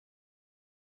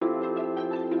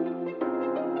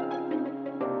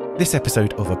This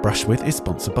episode of A Brush With is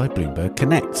sponsored by Bloomberg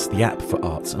Connects, the app for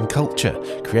arts and culture.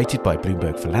 Created by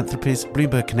Bloomberg Philanthropies,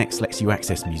 Bloomberg Connects lets you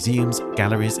access museums,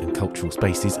 galleries and cultural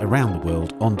spaces around the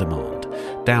world on demand.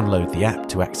 Download the app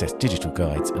to access digital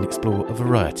guides and explore a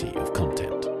variety of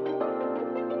content.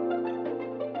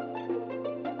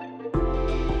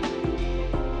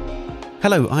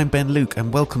 Hello, I'm Ben Luke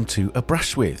and welcome to A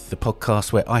Brush With, the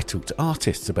podcast where I talk to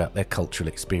artists about their cultural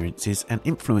experiences and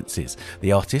influences,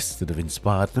 the artists that have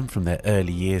inspired them from their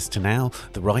early years to now,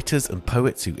 the writers and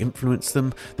poets who influenced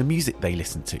them, the music they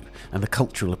listen to, and the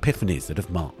cultural epiphanies that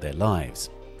have marked their lives.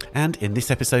 And in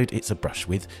this episode, it's a brush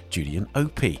with Julian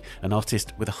Opie, an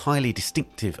artist with a highly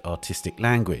distinctive artistic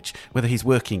language. Whether he's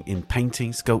working in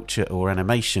painting, sculpture or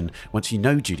animation, once you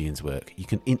know Julian's work, you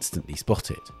can instantly spot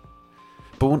it.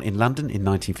 Born in London in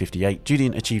 1958,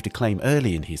 Julian achieved acclaim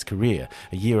early in his career.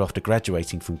 A year after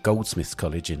graduating from Goldsmiths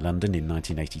College in London in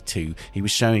 1982, he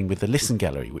was showing with the Listen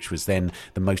Gallery, which was then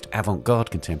the most avant-garde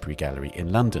contemporary gallery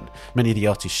in London. Many of the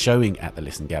artists showing at the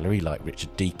Listen Gallery, like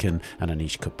Richard Deacon and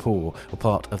Anish Kapoor, were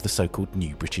part of the so-called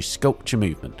New British Sculpture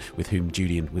movement, with whom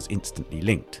Julian was instantly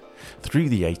linked. Through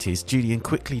the 80s, Julian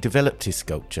quickly developed his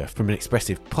sculpture from an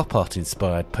expressive pop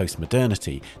art-inspired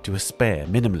postmodernity to a spare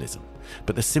minimalism.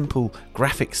 But the simple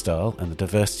graphic style and the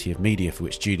diversity of media for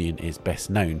which Julian is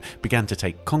best known began to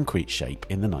take concrete shape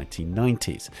in the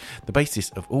 1990s. The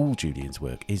basis of all Julian's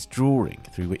work is drawing,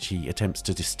 through which he attempts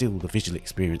to distill the visual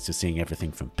experience of seeing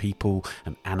everything from people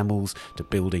and animals to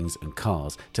buildings and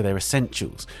cars to their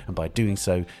essentials, and by doing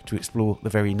so to explore the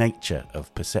very nature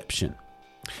of perception.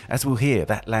 As we'll hear,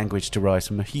 that language derives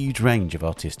from a huge range of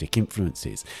artistic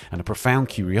influences and a profound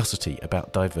curiosity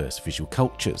about diverse visual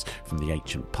cultures, from the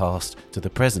ancient past to the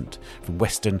present, from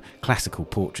Western classical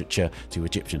portraiture to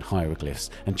Egyptian hieroglyphs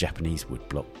and Japanese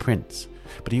woodblock prints.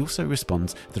 But he also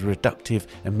responds to the reductive,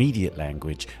 immediate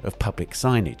language of public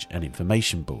signage and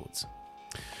information boards.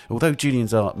 Although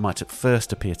Julian's art might at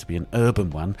first appear to be an urban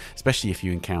one, especially if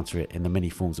you encounter it in the many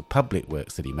forms of public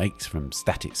works that he makes, from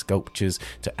static sculptures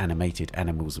to animated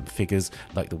animals and figures,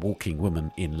 like the walking woman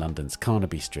in London's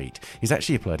Carnaby Street, he's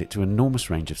actually applied it to an enormous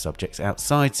range of subjects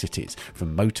outside cities,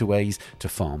 from motorways to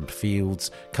farmed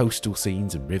fields, coastal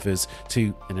scenes and rivers,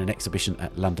 to, in an exhibition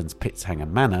at London's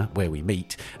Pitshanger Manor, where we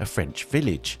meet, a French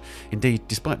village. Indeed,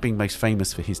 despite being most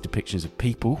famous for his depictions of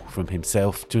people, from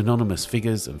himself to anonymous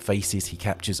figures and faces he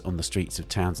captures on the streets of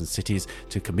towns and cities,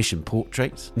 to commissioned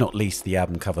portraits, not least the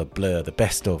album cover Blur, the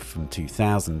best of from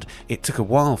 2000, it took a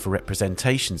while for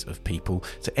representations of people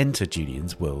to enter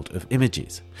Julian's world of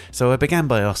images. So I began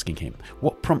by asking him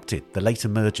what prompted the late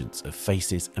emergence of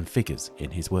faces and figures in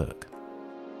his work.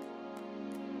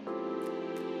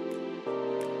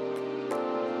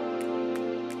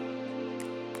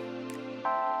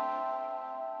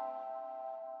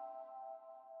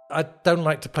 I don't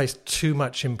like to place too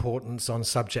much importance on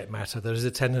subject matter. There is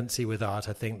a tendency with art,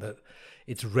 I think, that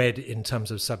it's read in terms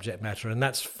of subject matter, and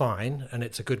that's fine, and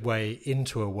it's a good way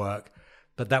into a work,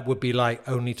 but that would be like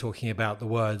only talking about the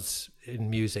words in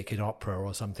music, in opera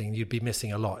or something. You'd be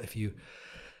missing a lot if you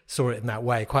saw it in that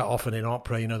way. Quite often in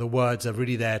opera, the words are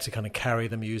really there to kind of carry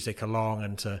the music along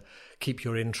and to keep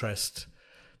your interest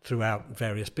throughout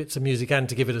various bits of music and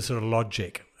to give it a sort of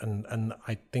logic, and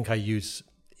I think I use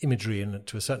imagery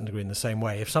to a certain degree in the same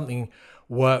way. If something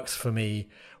works for me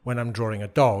when I'm drawing a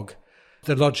dog,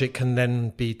 the logic can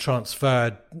then be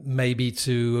transferred maybe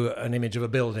to an image of a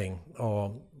building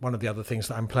or one of the other things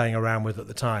that I'm playing around with at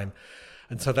the time.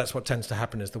 And so that's what tends to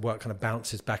happen, is the work kind of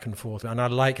bounces back and forth. And I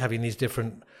like having these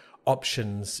different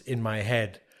options in my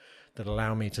head that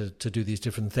allow me to do these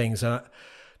different things. And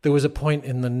there was a point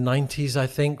in the 90s, I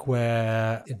think,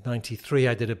 where in 93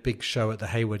 I did a big show at the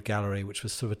Hayward Gallery, which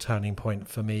was sort of a turning point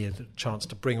for me, a chance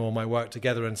to bring all my work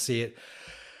together and see it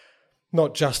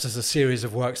not just as a series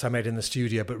of works I made in the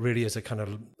studio, but really as a kind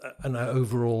of an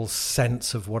overall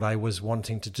sense of what I was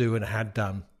wanting to do and had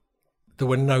done. There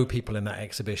were no people in that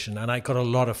exhibition, and I got a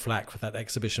lot of flack for that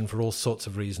exhibition for all sorts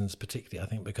of reasons, particularly I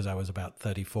think because I was about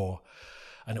 34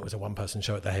 and it was a one-person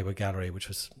show at the Hayward Gallery, which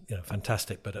was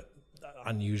fantastic, but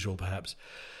unusual perhaps.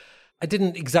 I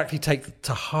didn't exactly take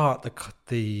to heart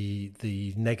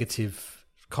the negative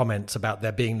comments about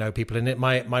there being no people in it.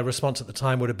 My response at the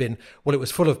time would have been, well, it was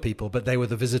full of people, but they were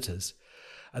the visitors,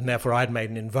 and therefore I'd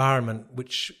made an environment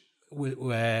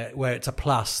where it's a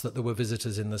plus that there were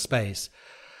visitors in the space.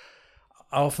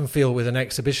 I often feel with an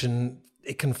exhibition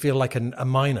it can feel like a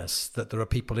minus that there are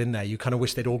people in there. You kind of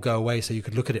wish they'd all go away so you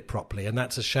could look at it properly, and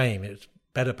that's a shame. It's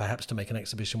better perhaps to make an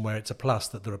exhibition where it's a plus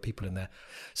that there are people in there.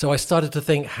 So I started to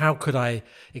think, how could I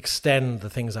extend the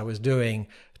things I was doing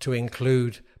to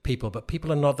include people? But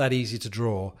people are not that easy to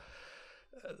draw.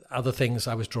 Other things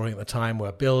I was drawing at the time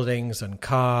were buildings and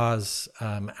cars,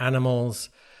 animals.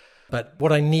 But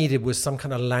what I needed was some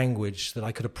kind of language that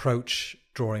I could approach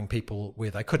drawing people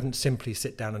with. I couldn't simply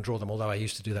sit down and draw them, although I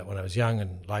used to do that when I was young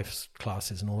and life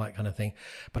classes and all that kind of thing.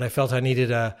 But I felt I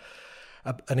needed an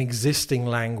existing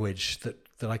language that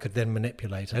I could then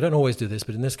manipulate. I don't always do this,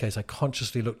 but in this case, I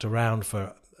consciously looked around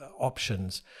for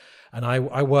options. And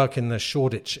I work in the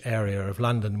Shoreditch area of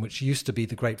London, which used to be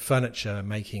the great furniture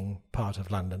making part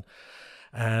of London.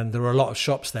 And there were a lot of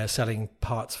shops there selling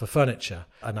parts for furniture.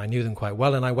 And I knew them quite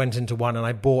well. And I went into one and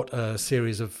I bought a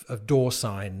series of door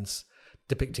signs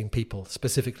depicting people,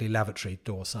 specifically lavatory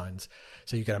door signs.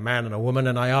 So you get a man and a woman.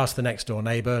 And I asked the next door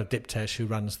neighbour, Diptesh, who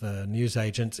runs the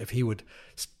newsagents, if he would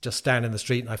just stand in the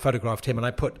street. And I photographed him and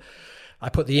I put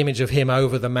the image of him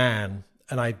over the man.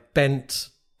 And I bent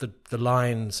the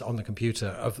lines on the computer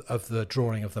of the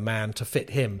drawing of the man to fit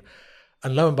him.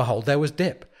 And lo and behold, there was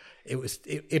Dip.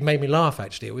 It made me laugh,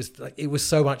 actually. It was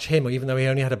so much him, even though he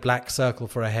only had a black circle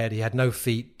for a head. He had no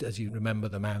feet, as you remember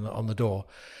the man on the door.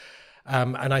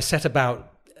 And I set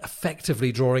about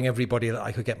effectively drawing everybody that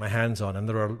I could get my hands on. And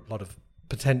there are a lot of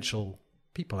potential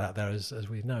people out there, as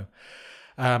we know.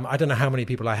 I don't know how many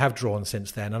people I have drawn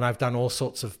since then. And I've done all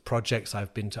sorts of projects.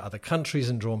 I've been to other countries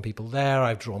and drawn people there.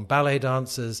 I've drawn ballet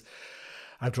dancers.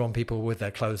 I've drawn people with their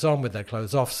clothes on, with their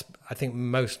clothes off. I think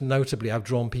most notably, I've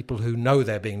drawn people who know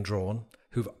they're being drawn,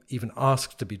 who've even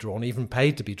asked to be drawn, even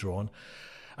paid to be drawn.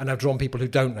 And I've drawn people who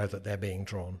don't know that they're being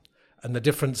drawn. And the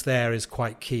difference there is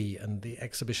quite key. And the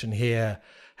exhibition here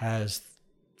has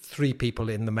 3 people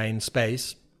in the main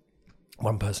space,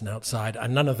 1 person outside,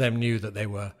 and none of them knew that they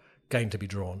were going to be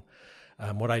drawn.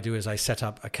 What I do is I set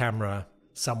up a camera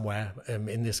somewhere,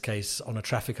 in this case on a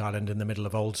traffic island in the middle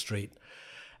of Old Street.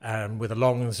 And with a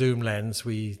long zoom lens,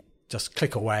 we just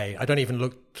click away. I don't even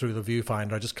look through the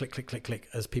viewfinder. I just click, click, click, click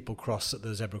as people cross at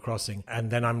the zebra crossing. And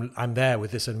then I'm there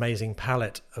with this amazing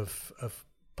palette of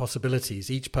possibilities.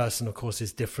 Each person, of course,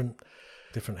 is different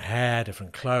hair,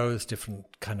 different clothes, different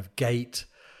kind of gait.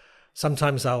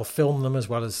 Sometimes I'll film them as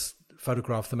well as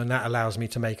photograph them, and that allows me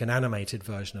to make an animated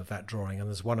version of that drawing. And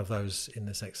there's one of those in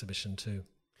this exhibition too.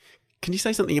 Can you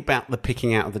say something about the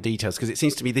picking out of the details? Because it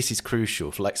seems to me this is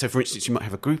crucial. So for instance, you might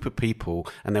have a group of people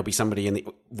and there'll be somebody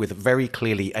with very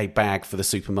clearly a bag for the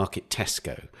supermarket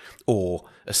Tesco or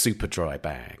a Superdry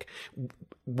bag.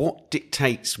 What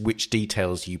dictates which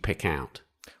details you pick out?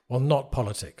 Well, not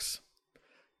politics.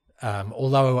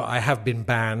 Although I have been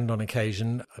banned on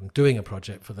occasion. I'm doing a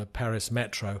project for the Paris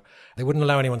Metro. They wouldn't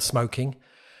allow anyone smoking.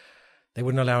 They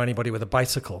wouldn't allow anybody with a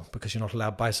bicycle because you're not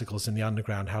allowed bicycles in the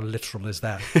underground. How literal is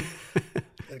that?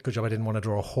 Good job I didn't want to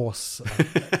draw a horse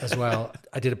as well.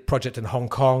 I did a project in Hong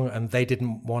Kong and they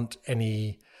didn't want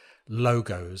any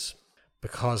logos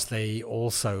because they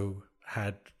also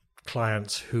had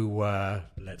clients who were,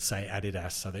 let's say,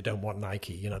 Adidas, so they don't want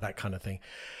Nike, that kind of thing.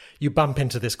 You bump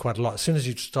into this quite a lot. As soon as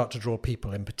you start to draw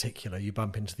people in particular, you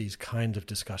bump into these kind of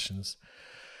discussions.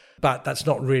 But that's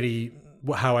not really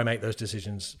how I make those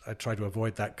decisions. I try to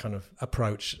avoid that kind of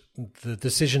approach. The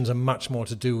decisions are much more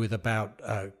to do with about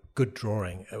good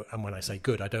drawing. And when I say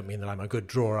good, I don't mean that I'm a good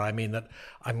drawer. I mean that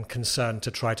I'm concerned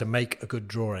to try to make a good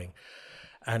drawing.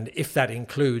 And if that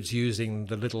includes using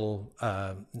the little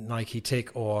Nike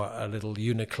tick or a little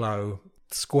Uniqlo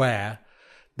square,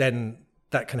 then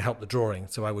that can help the drawing.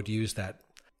 So I would use that.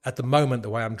 At the moment, the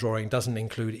way I'm drawing doesn't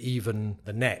include even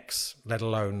the necks, let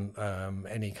alone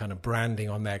any kind of branding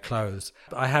on their clothes.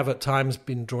 I have at times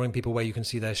been drawing people where you can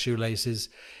see their shoelaces.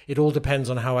 It all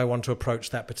depends on how I want to approach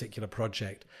that particular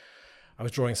project. I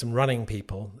was drawing some running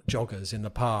people, joggers in the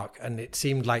park, and it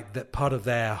seemed like that part of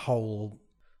their whole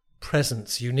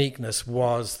presence, uniqueness,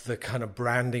 was the kind of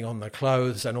branding on the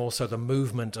clothes and also the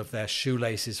movement of their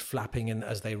shoelaces flapping in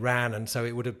as they ran. And so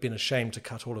it would have been a shame to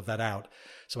cut all of that out.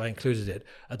 So I included it.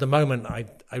 At the moment, I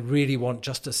really want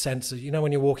just a sense of,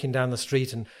 when you're walking down the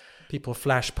street and people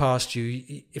flash past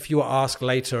you, if you were asked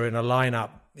later in a lineup,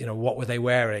 what were they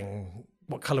wearing?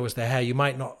 What color was their hair? You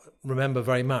might not remember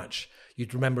very much.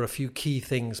 You'd remember a few key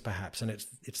things perhaps. And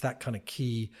it's that kind of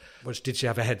key. Did she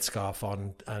have a headscarf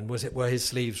on? And were his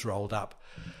sleeves rolled up?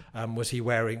 Was she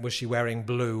wearing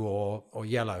blue or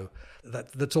yellow?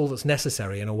 That's all that's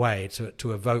necessary in a way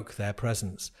to evoke their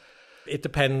presence. It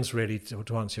depends, really,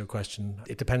 to answer your question.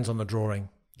 It depends on the drawing.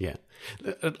 Yeah.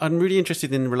 I'm really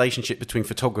interested in the relationship between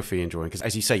photography and drawing, because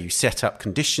as you say, you set up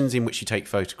conditions in which you take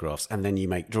photographs and then you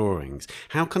make drawings.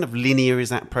 How kind of linear is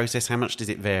that process? How much does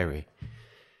it vary?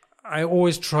 I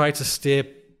always try to steer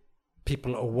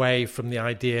people away from the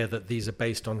idea that these are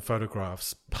based on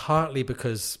photographs, partly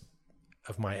because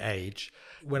of my age.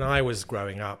 When I was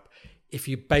growing up, if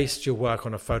you based your work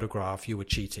on a photograph, you were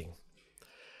cheating.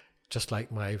 Just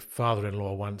like my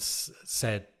father-in-law once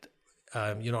said,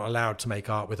 you're not allowed to make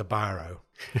art with a biro.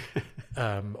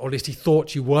 Or at least he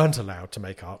thought you weren't allowed to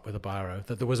make art with a biro,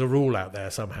 that there was a rule out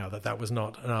there somehow that was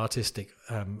not an artistic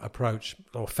approach,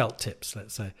 or felt tips,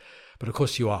 let's say. But of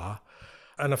course you are.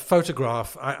 And a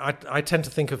photograph, I tend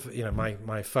to think of,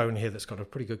 my phone here that's got a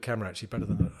pretty good camera, actually, better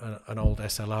than an old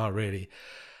SLR, really,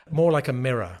 more like a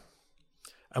mirror.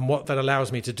 And what that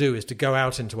allows me to do is to go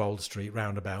out into Old Street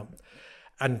roundabout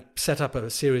and set up a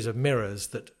series of mirrors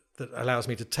that allows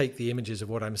me to take the images of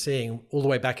what I'm seeing all the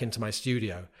way back into my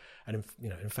studio. And,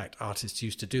 in fact, artists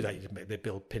used to do that. They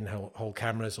build pinhole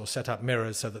cameras or set up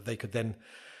mirrors so that they could then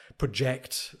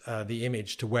project the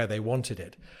image to where they wanted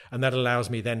it. And that allows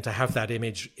me then to have that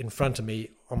image in front of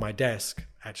me on my desk,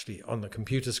 actually on the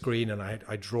computer screen, and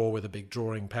I draw with a big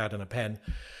drawing pad and a pen.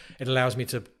 It allows me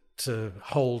to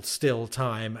hold still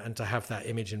time and to have that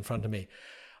image in front of me.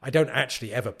 I don't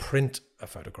actually ever print a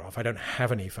photograph. I don't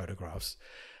have any photographs.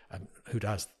 Who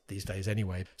does these days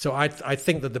anyway? So I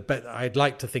think that I'd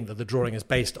like to think that the drawing is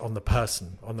based on the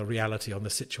person, on the reality, on the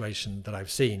situation that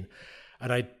I've seen.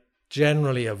 And I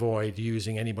generally avoid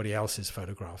using anybody else's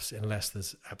photographs unless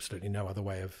there's absolutely no other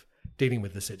way of dealing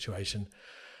with the situation.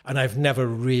 And I've never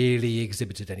really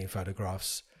exhibited any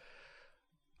photographs.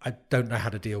 I don't know how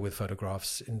to deal with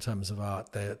photographs in terms of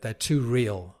art. They're too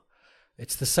real.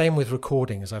 It's the same with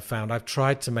recordings, I've found. I've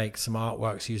tried to make some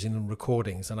artworks using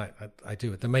recordings, and I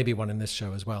do it. There may be one in this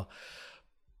show as well.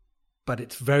 But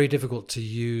it's very difficult to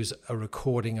use a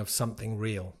recording of something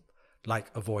real, like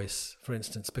a voice, for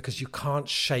instance, because you can't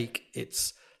shake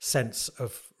its sense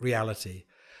of reality.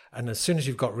 And as soon as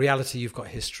you've got reality, you've got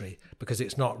history, because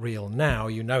it's not real now.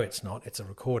 You know it's not. It's a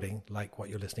recording, like what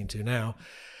you're listening to now.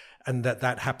 And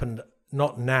that happened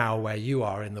not now where you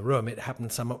are in the room. It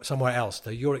happened somewhere else,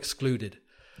 though you're excluded.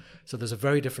 So there's a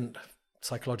very different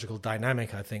psychological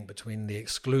dynamic, I think, between the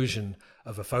exclusion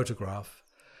of a photograph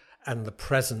and the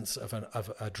presence of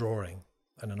a drawing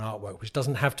and an artwork, which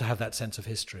doesn't have to have that sense of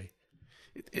history.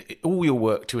 All your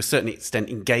work, to a certain extent,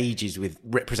 engages with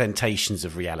representations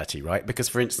of reality, right? Because,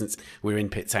 for instance, we're in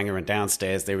Pitsanger, and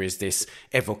downstairs there is this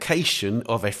evocation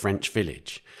of a French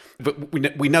village. But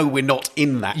we know we're not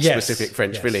in that specific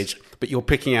French village, but you're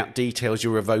picking out details,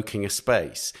 you're evoking a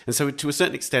space. And so to a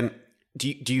certain extent,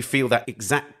 do you feel that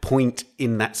exact point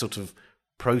in that sort of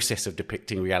process of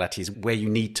depicting reality is where you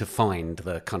need to find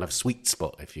the kind of sweet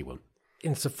spot, if you will?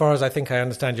 Insofar as I think I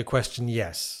understand your question,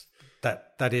 yes.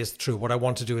 That is true. What I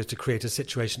want to do is to create a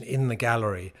situation in the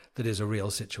gallery that is a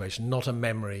real situation, not a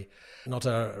memory, not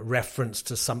a reference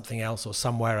to something else or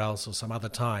somewhere else or some other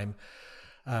time.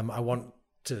 I want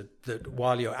that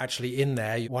while you're actually in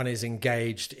there, one is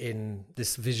engaged in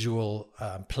this visual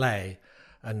play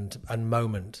and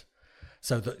moment.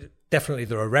 So that definitely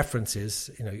there are references.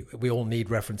 We all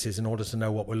need references in order to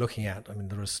know what we're looking at. I mean,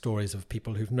 there are stories of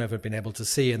people who've never been able to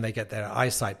see, and they get their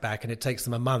eyesight back, and it takes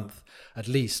them a month at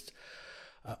least.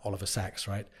 Oliver Sacks,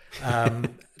 right?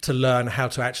 To learn how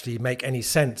to actually make any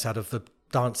sense out of the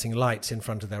dancing lights in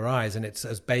front of their eyes. And it's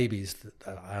as babies,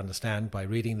 I understand by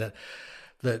reading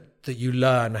that you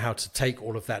learn how to take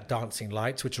all of that dancing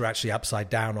lights, which are actually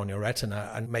upside down on your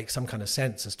retina, and make some kind of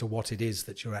sense as to what it is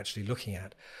that you're actually looking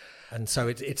at. And so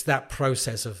it's that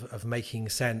process of making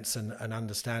sense and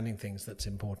understanding things that's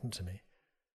important to me.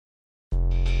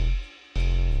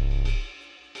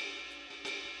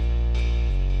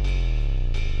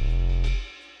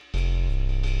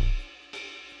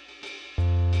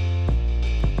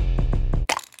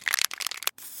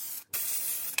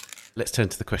 Let's turn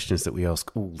to the questions that we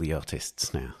ask all the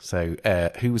artists now. So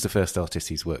who was the first artist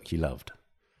whose work you loved?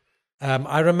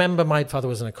 I remember my father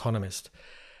was an economist,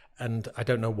 and I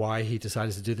don't know why he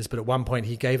decided to do this, but at one point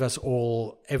he gave us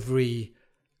all every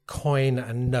coin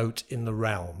and note in the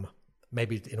realm,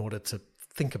 maybe in order to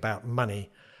think about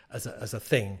money as a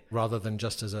thing rather than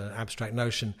just as an abstract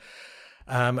notion.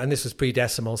 And this was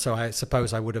pre-decimal, so I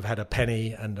suppose I would have had a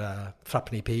penny and a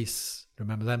threepenny piece.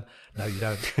 Remember them? No, you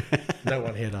don't. No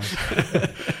one here does.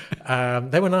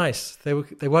 They were nice.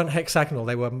 They weren't hexagonal.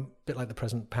 They were a bit like the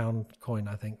present pound coin,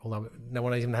 I think, although no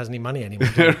one even has any money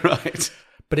anymore. Right.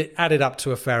 But it added up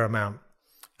to a fair amount.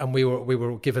 And we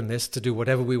were given this to do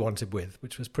whatever we wanted with,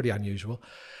 which was pretty unusual.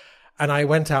 And I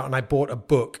went out and I bought a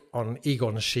book on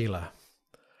Egon Schiele.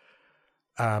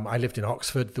 I lived in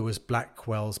Oxford. There was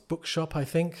Blackwell's bookshop, I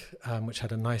think, which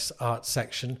had a nice art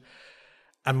section.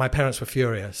 And my parents were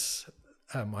furious.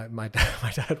 My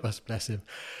dad was, bless him,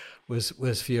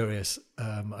 was furious.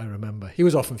 I remember he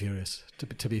was often furious,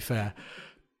 to be fair,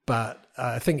 but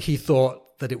I think he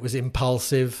thought that it was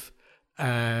impulsive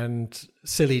and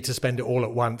silly to spend it all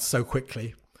at once so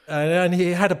quickly. And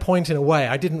he had a point in a way.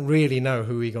 I didn't really know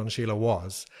who Egon Schiele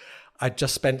was. I'd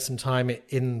just spent some time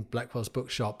in Blackwell's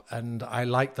bookshop, and I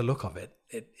liked the look of it.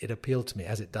 It appealed to me,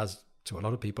 as it does to a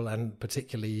lot of people, and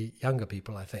particularly younger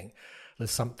people, I think.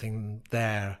 There's something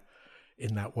there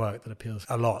in that work that appeals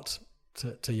a lot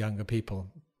to younger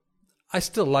people. I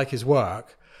still like his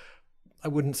work. I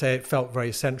wouldn't say it felt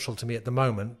very central to me at the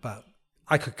moment, but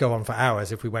I could go on for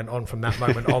hours if we went on from that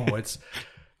moment onwards.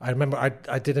 I remember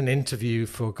I did an interview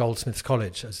for Goldsmiths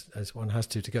College, as one has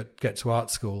to get to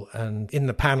art school. And in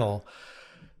the panel,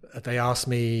 they asked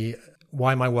me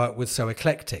why my work was so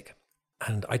eclectic.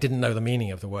 And I didn't know the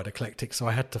meaning of the word eclectic, so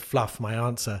I had to fluff my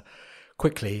answer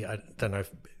quickly. I don't know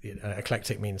if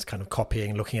eclectic means kind of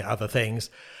copying, looking at other things.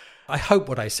 I hope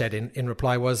what I said in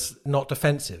reply was not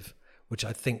defensive, which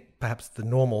I think perhaps the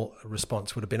normal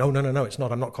response would have been, oh, no, it's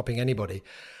not. I'm not copying anybody.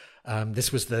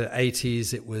 This was the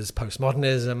 80s. It was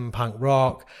postmodernism, punk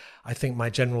rock. I think my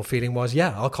general feeling was,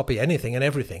 yeah, I'll copy anything and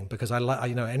everything because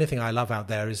anything I love out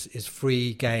there is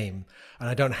free game. And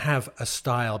I don't have a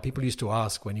style. People used to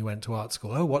ask when you went to art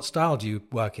school, oh, what style do you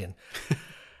work in?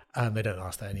 They don't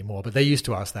ask that anymore, but they used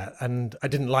to ask that. And I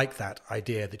didn't like that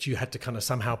idea that you had to kind of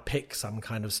somehow pick some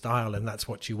kind of style and that's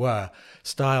what you were.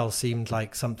 Style seemed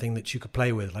like something that you could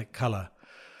play with, like colour.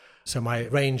 So my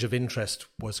range of interest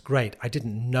was great. I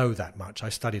didn't know that much. I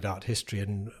studied art history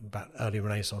and about early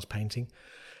Renaissance painting.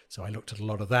 So I looked at a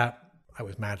lot of that. I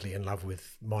was madly in love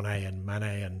with Monet and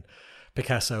Manet and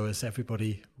Picasso, as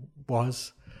everybody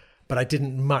was. But I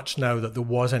didn't much know that there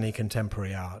was any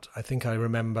contemporary art. I think I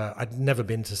remember I'd never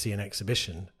been to see an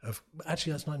exhibition of...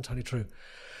 Actually, that's not entirely true.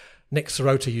 Nick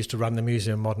Sirota used to run the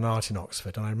Museum of Modern Art in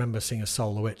Oxford, and I remember seeing a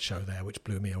Sol LeWitt show there, which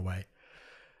blew me away,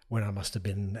 when I must have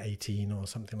been 18 or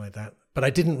something like that. But I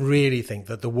didn't really think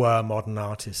that there were modern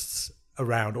artists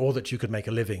around or that you could make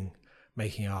a living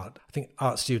making art. I think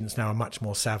art students now are much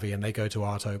more savvy and they go to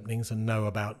art openings and know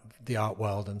about the art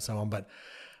world and so on. But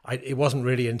it wasn't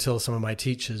really until some of my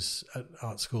teachers at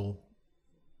art school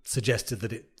suggested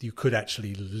that you could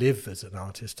actually live as an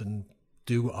artist and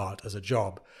do art as a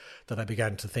job that I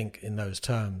began to think in those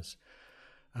terms.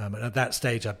 And at that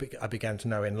stage, I began to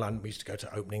know in London, we used to go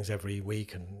to openings every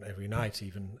week and every night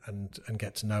even, and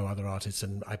get to know other artists.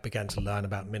 And I began to learn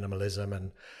about minimalism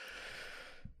and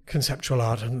conceptual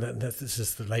art. And this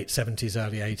is the late 70s,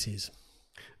 early 80s.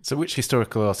 So which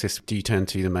historical artists do you turn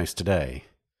to the most today?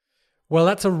 Well,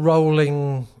 that's a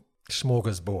rolling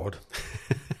smorgasbord.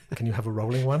 Can you have a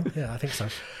rolling one? Yeah, I think so.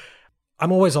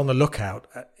 I'm always on the lookout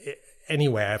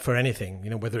anywhere for anything,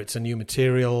 whether it's a new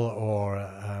material or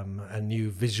a new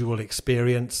visual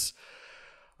experience.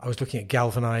 I was looking at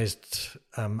galvanized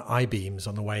I-beams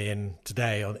on the way in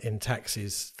today in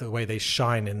taxis, the way they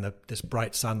shine in this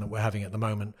bright sun that we're having at the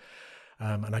moment.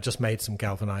 And I just made some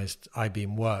galvanized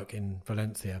I-beam work in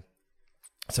Valencia.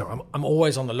 So I'm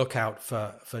always on the lookout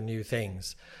for new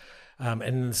things. And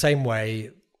in the same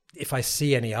way, if I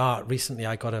see any art, recently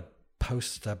I got a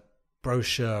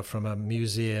brochure from a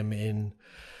museum in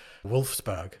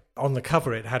Wolfsburg. On the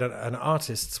cover, it had an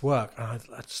artist's work. And I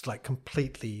was just like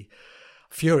completely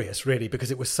furious, really, because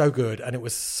it was so good. And it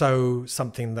was so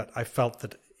something that I felt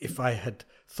that if I had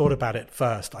thought about it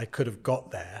first, I could have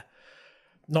got there.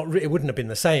 It wouldn't have been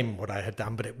the same what I had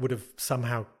done, but it would have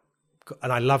somehow...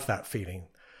 And I love that feeling.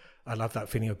 I love that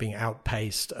feeling of being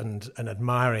outpaced and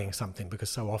admiring something, because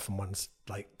so often one's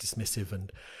like dismissive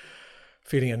and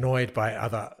feeling annoyed by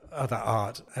other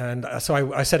art. And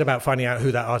so I set about finding out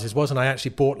who that artist was, and I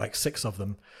actually bought like 6 of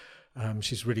them.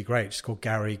 She's really great. She's called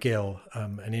Gary Gill,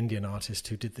 an Indian artist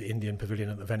who did the Indian Pavilion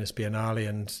at the Venice Biennale.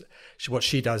 And what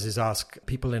she does is ask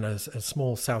people in a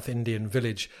small South Indian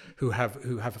village who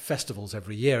have festivals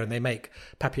every year, and they make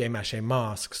papier-mâché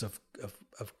masks of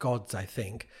gods, I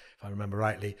think, if I remember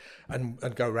rightly, and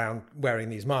go around wearing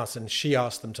these masks. And she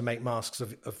asked them to make masks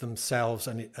of themselves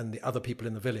and the other people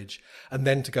in the village, and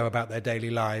then to go about their daily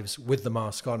lives with the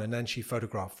mask on, and then she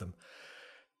photographed them.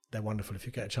 They're wonderful if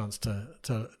you get a chance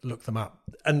to look them up.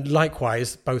 And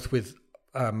likewise, both with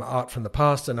art from the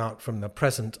past and art from the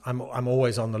present, I'm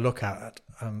always on the lookout.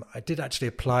 I did actually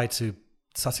apply to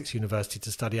Sussex University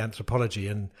to study anthropology,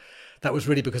 and that was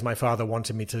really because my father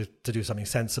wanted me to do something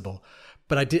sensible.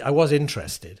 But I was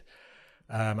interested.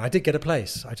 I did get a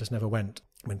place. I just never went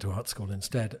to art school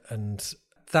instead. And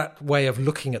that way of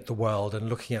looking at the world and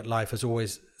looking at life has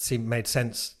always made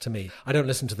sense to me. I don't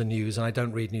listen to the news and I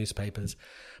don't read newspapers.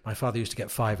 My father used to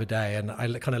get 5 a day, and I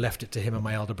kind of left it to him and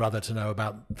my elder brother to know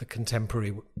about the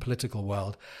contemporary political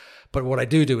world. But what I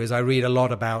do is I read a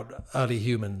lot about early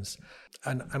humans.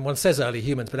 And one says early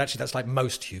humans, but actually that's like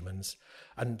most humans.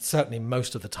 and certainly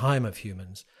most of the time of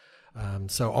humans.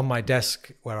 So on my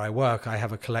desk where I work, I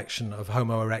have a collection of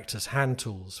Homo erectus hand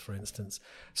tools, for instance,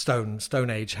 Stone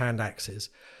Age hand axes,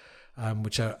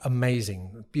 which are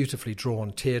amazing, beautifully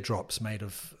drawn teardrops made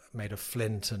of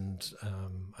flint and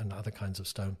other kinds of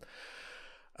stone.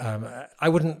 I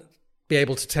wouldn't be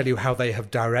able to tell you how they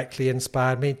have directly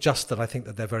inspired me, just that I think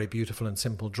that they're very beautiful and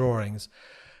simple drawings.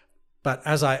 But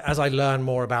as I learn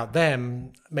more about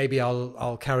them, maybe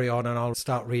I'll carry on and I'll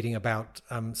start reading about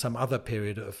some other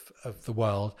period of the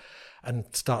world and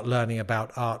start learning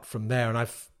about art from there. And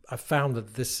I've found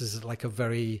that this is like a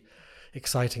very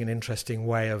exciting and interesting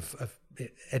way of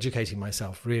educating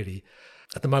myself, really.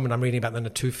 At the moment, I'm reading about the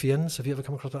Natufians. Have you ever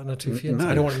come across that Natufians? No.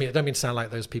 I don't mean to sound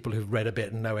like those people who've read a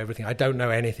bit and know everything. I don't know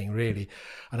anything, really.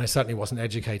 And I certainly wasn't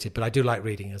educated, but I do like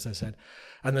reading, as I said.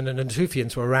 And then the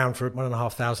Natufians were around for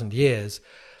 1,500 years,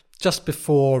 just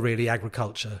before really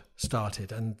agriculture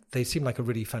started. And they seemed like a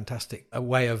really fantastic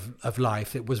way of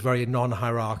life. It was very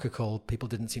non-hierarchical. People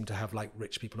didn't seem to have like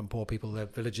rich people and poor people. Their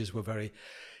villages were very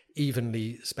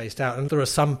evenly spaced out. And there are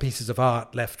some pieces of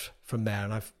art left from there,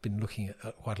 and I've been looking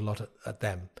at quite a lot at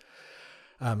them.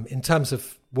 In terms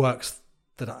of works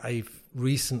that I've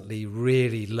recently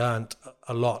really learnt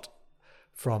a lot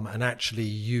from and actually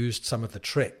used some of the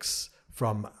tricks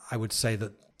from, I would say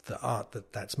that the art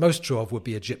that's most true of would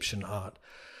be Egyptian art.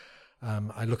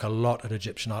 I look a lot at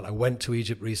Egyptian art. I went to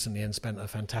Egypt recently and spent a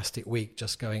fantastic week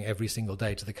just going every single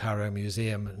day to the Cairo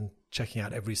Museum and checking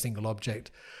out every single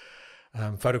object.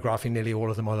 Photographing nearly all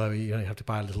of them, although you have to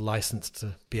buy a little license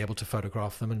to be able to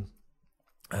photograph them,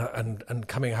 and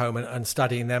coming home and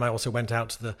studying them. I also went out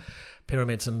to the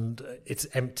pyramids, and it's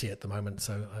empty at the moment,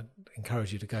 so I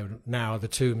encourage you to go now. The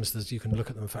tombs, you can look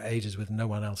at them for ages with no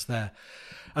one else there.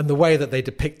 And the way that they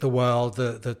depict the world,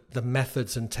 the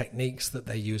methods and techniques that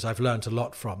they use, I've learned a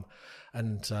lot from.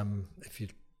 And if you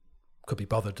could be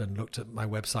bothered and looked at my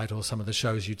website or some of the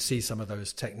shows, you'd see some of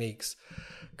those techniques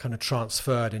kind of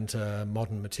transferred into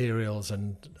modern materials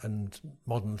and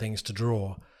modern things to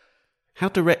draw. How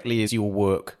directly is your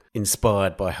work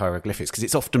inspired by hieroglyphics? Because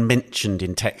it's often mentioned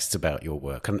in texts about your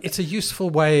work. And it's a useful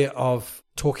way of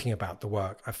talking about the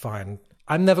work, I find.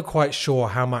 I'm never quite sure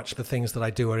how much the things that I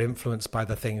do are influenced by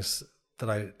the things that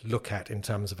I look at in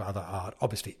terms of other art.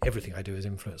 Obviously, everything I do is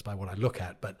influenced by what I look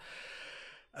at, but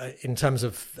in terms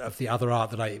of the other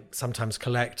art that I sometimes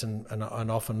collect and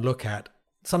often look at,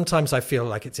 sometimes I feel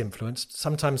like it's influenced.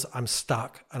 Sometimes I'm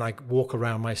stuck and I walk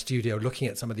around my studio looking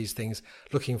at some of these things,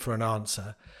 looking for an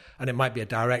answer. And it might be a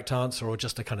direct answer or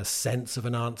just a kind of sense of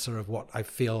an answer of what I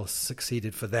feel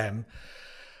succeeded for them.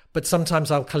 But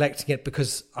sometimes I'm collecting it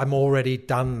because I'm already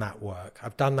done that work.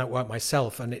 I've done that work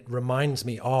myself, and it reminds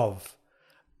me of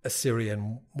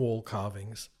Assyrian wall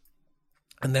carvings.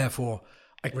 And therefore,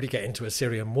 I really get into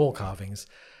Assyrian wall carvings.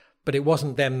 But it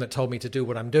wasn't them that told me to do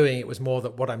what I'm doing. It was more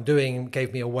that what I'm doing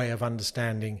gave me a way of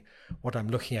understanding what I'm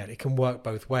looking at. It can work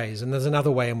both ways. And there's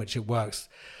another way in which it works.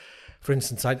 For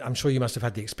instance, I'm sure you must have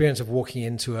had the experience of walking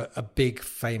into a big,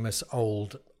 famous,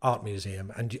 old art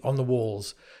museum. And on the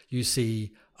walls, you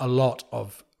see a lot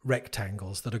of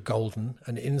rectangles that are golden.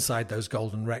 And inside those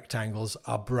golden rectangles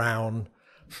are brown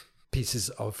pieces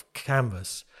of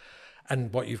canvas.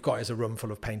 And what you've got is a room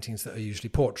full of paintings that are usually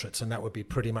portraits, and that would be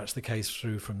pretty much the case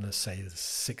through from the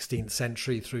 16th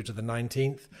century through to the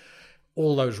 19th.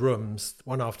 All those rooms,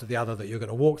 one after the other that you're going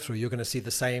to walk through, you're going to see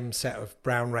the same set of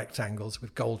brown rectangles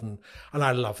with golden, and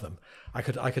I love them. I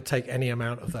could take any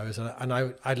amount of those, and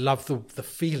I love the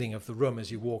feeling of the room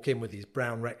as you walk in with these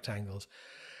brown rectangles.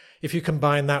 If you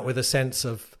combine that with a sense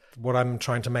of what I'm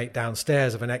trying to make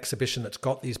downstairs of an exhibition that's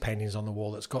got these paintings on the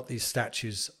wall, that's got these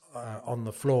statues on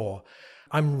the floor,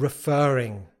 I'm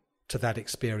referring to that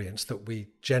experience that we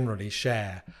generally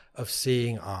share of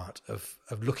seeing art, of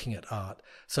looking at art.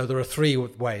 So there are three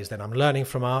ways then. I'm learning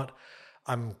from art,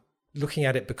 I'm looking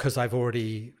at it because I've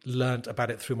already learnt about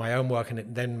it through my own work, and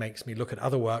it then makes me look at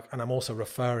other work, and I'm also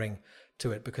referring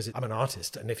to it because I'm an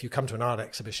artist, and if you come to an art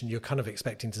exhibition, you're kind of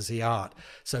expecting to see art.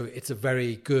 So it's a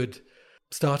very good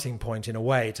starting point in a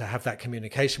way to have that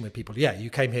communication with people. Yeah, you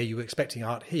came here, you were expecting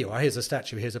art. Here you are, here's a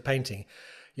statue, here's a painting.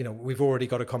 We've already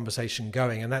got a conversation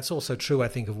going. And that's also true, I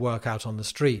think, of work out on the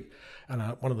street. And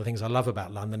one of the things I love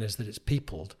about London is that it's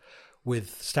peopled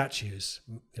with statues,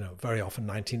 very often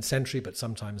 19th century, but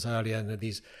sometimes earlier. And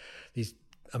these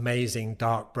amazing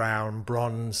dark brown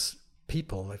bronze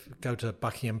people. If you go to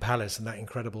Buckingham Palace and that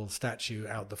incredible statue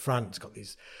out the front, it's got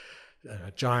these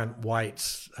giant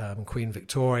white Queen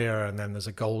Victoria, and then there's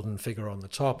a golden figure on the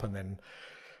top, and then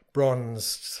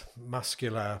bronze,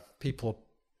 muscular people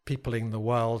peopling the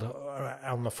world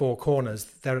on the four corners.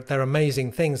 They're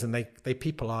amazing things, and they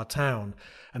people our town,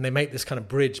 and they make this kind of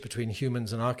bridge between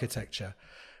humans and architecture,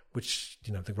 which,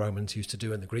 you know, the Romans used to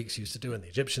do and the Greeks used to do and the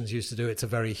Egyptians used to do. It's a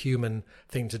very human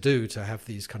thing to do, to have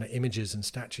these kind of images and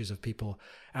statues of people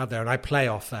out there. And I play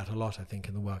off that a lot, I think,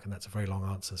 in the work. And that's a very long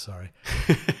answer, sorry.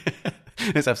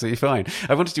 It's absolutely fine.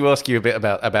 I wanted to ask you a bit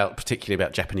about particularly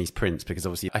about Japanese prints, because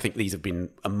obviously I think these have been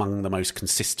among the most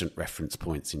consistent reference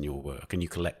points in your work, and you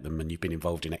collect them, and you've been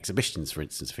involved in exhibitions, for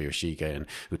instance, for Hiroshige and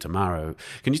Utamaro.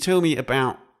 Can you tell me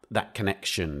about that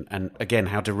connection, and again,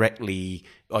 how directly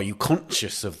are you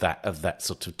conscious of that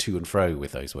sort of to and fro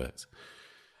with those works?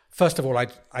 First of all,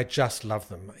 I just love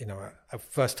them. You know,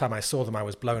 first time I saw them, I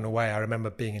was blown away. I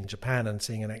remember being in Japan and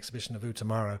seeing an exhibition of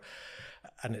Utamaro,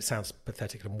 and it sounds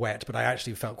pathetic and wet, but I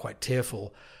actually felt quite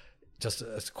tearful, just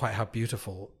as quite how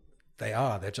beautiful they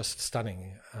are. They're just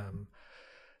stunning.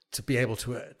 To be able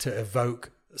to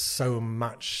evoke so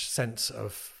much sense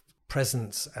of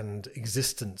presence and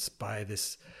existence by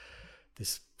this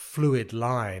fluid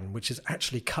line, which is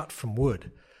actually cut from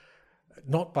wood,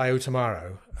 not by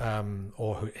Utamaro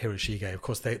or Hiroshige. Of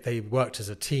course, they worked as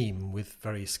a team with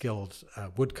very skilled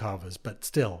wood carvers, but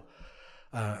still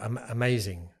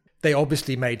amazing. They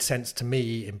obviously made sense to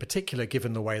me in particular,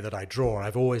 given the way that I draw.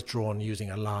 I've always drawn using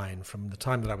a line. From the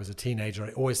time that I was a teenager,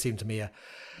 it always seemed to me a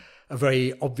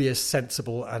very obvious,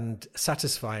 sensible and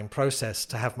satisfying process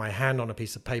to have my hand on a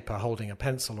piece of paper holding a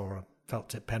pencil or a felt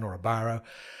tip pen or a biro,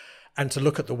 and to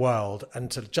look at the world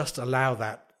and to just allow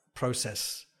that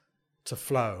process to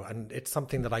flow. And it's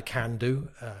something that I can do.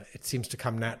 It seems to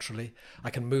come naturally. I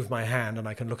can move my hand and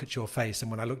I can look at your face, and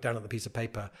when I look down at the piece of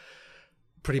paper,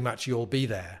 pretty much you'll be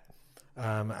there.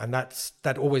 And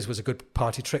that always was a good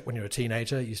party trick when you're a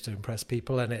teenager. It used to impress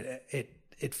people, and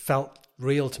it felt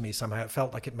real to me somehow. It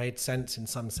felt like it made sense in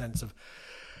some sense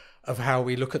of how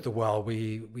we look at the world.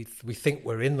 We think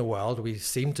we're in the world, we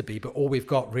seem to be, but all we've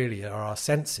got really are our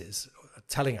senses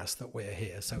telling us that we're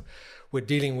here. So we're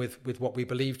dealing with what we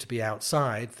believe to be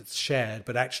outside that's shared,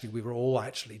 but actually we were all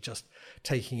actually just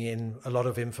taking in a lot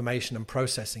of information and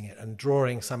processing it. And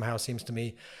drawing somehow seems to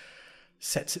me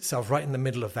sets itself right in the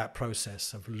middle of that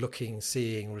process of looking,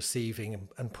 seeing, receiving,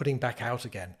 and putting back out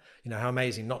again. You know, how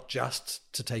amazing, not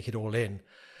just to take it all in.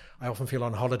 I often feel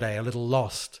on holiday a little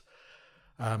lost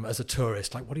as a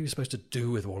tourist. Like, what are you supposed to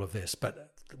do with all of this?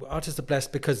 But artists are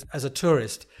blessed because as a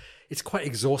tourist, it's quite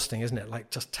exhausting, isn't it? Like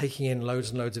just taking in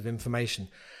loads and loads of information.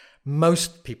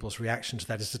 Most people's reaction to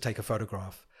that is to take a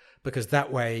photograph, because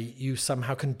that way you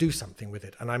somehow can do something with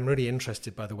it. And I'm really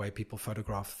interested by the way people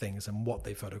photograph things and what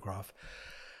they photograph.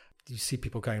 You see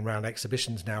people going around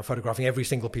exhibitions now photographing every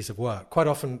single piece of work, quite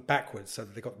often backwards, so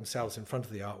that they got themselves in front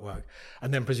of the artwork,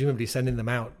 and then presumably sending them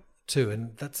out too.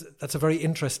 And that's a very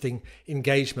interesting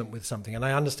engagement with something. And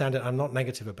I understand it. I'm not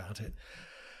negative about it,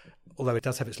 although it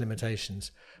does have its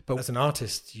limitations. But as an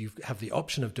artist, you have the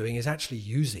option of doing is actually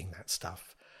using that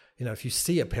stuff. You know, if you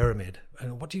see a pyramid,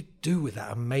 and what do you do with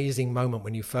that amazing moment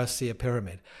when you first see a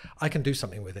pyramid? I can do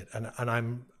something with it, and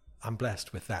I'm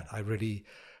blessed with that. I really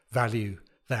value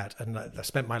that, and I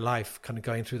spent my life kind of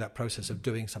going through that process of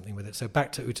doing something with it. So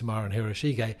back to Utamaro and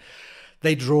Hiroshige,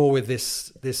 they draw with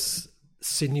this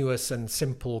sinuous and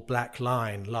simple black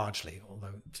line largely,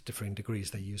 although to differing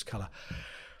degrees they use colour.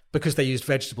 Because they used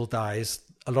vegetable dyes,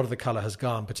 a lot of the colour has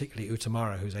gone, particularly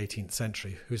Utamaro, who's 18th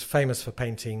century, who's famous for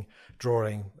painting,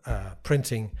 drawing,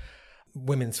 printing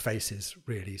women's faces,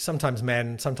 really. Sometimes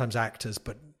men, sometimes actors,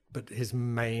 but his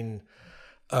main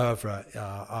oeuvre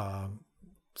are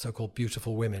so-called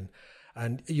beautiful women.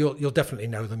 And you'll definitely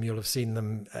know them. You'll have seen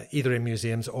them either in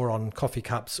museums or on coffee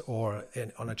cups or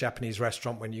on a Japanese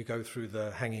restaurant. When you go through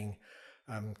the hanging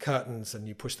curtains and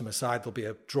you push them aside, there'll be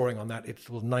a drawing on that. It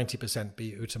will 90%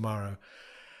 be Utamaro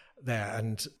there.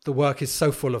 And the work is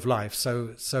so full of life,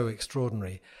 so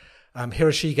extraordinary.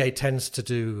 Hiroshige tends to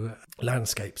do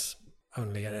landscapes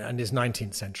only, and is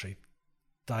 19th century.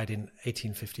 Died in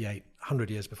 1858, 100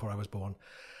 years before I was born,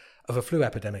 of a flu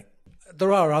epidemic.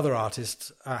 There are other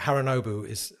artists. Haranobu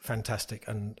is fantastic,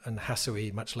 and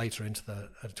Hasui much later into the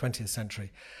 20th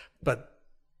century. But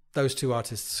those two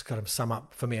artists kind of sum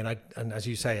up for me. And as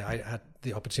you say, I had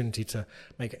the opportunity to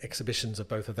make exhibitions of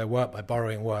both of their work by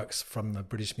borrowing works from the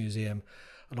British Museum,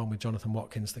 along with Jonathan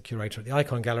Watkins, the curator at the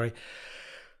Icon Gallery.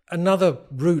 Another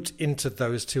route into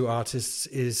those two artists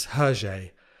is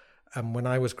Hergé. When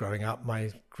I was growing up,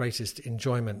 my greatest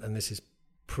enjoyment, and this is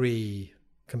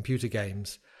pre-computer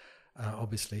games,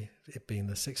 obviously, it being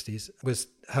the 60s, was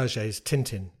Hergé's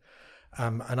Tintin.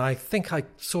 And I think I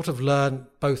sort of learned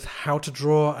both how to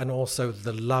draw and also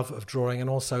the love of drawing, and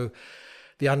also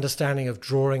the understanding of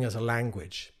drawing as a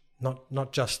language,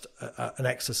 not just an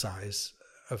exercise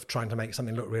of trying to make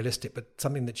something look realistic, but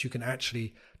something that you can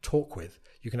actually talk with,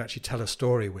 you can actually tell a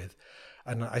story with.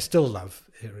 And I still love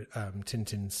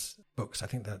Tintin's books. I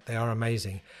think that they are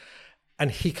amazing.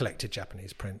 And he collected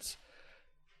Japanese prints.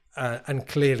 And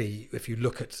clearly, if you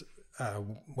look at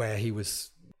where he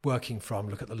was working from,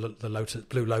 look at the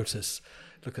Blue Lotus,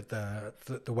 look at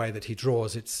the way that he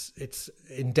draws, it's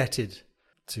indebted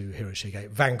to Hiroshige.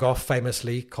 Van Gogh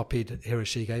famously copied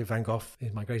Hiroshige. Van Gogh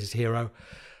is my greatest hero.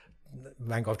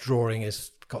 Van Gogh drawing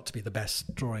has got to be the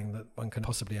best drawing that one can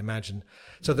possibly imagine.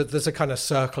 So that there's a kind of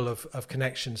circle of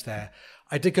connections there.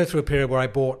 I did go through a period where I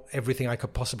bought everything I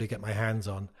could possibly get my hands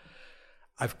on.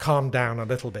 I've calmed down a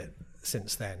little bit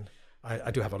since then.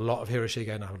 I do have a lot of Hiroshige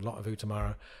and I have a lot of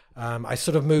Utamaro. I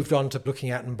sort of moved on to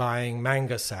looking at and buying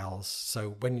manga cells.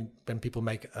 So when people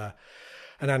make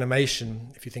an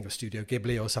animation, if you think of Studio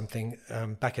Ghibli or something,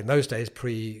 back in those days,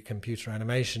 pre-computer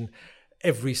animation,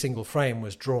 every single frame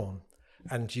was drawn.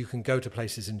 And you can go to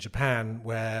places in Japan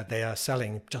where they are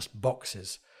selling just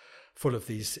boxes full of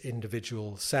these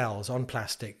individual cells on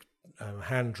plastic,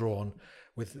 hand-drawn,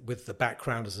 with the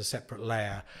background as a separate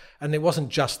layer. And it wasn't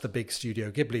just the big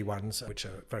Studio Ghibli ones, which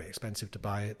are very expensive to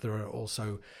buy. There are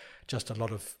also just a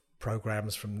lot of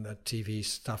programs from the TV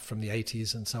stuff from the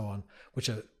 80s and so on, which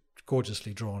are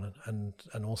gorgeously drawn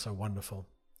and also wonderful.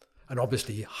 And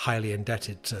obviously highly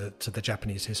indebted to the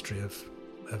Japanese history of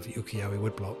ukiyo-e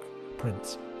woodblock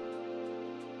prints.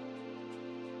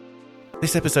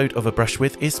 This episode of A Brush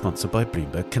With is sponsored by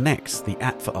Bloomberg Connects, the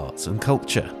app for arts and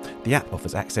culture. The app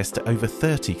offers access to over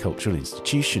 30 cultural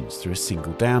institutions through a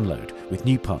single download, with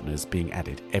new partners being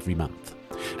added every month.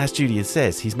 As Julian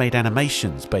says, he's made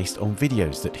animations based on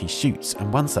videos that he shoots,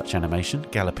 and one such animation,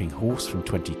 Galloping Horse from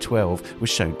 2012, was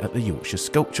shown at the Yorkshire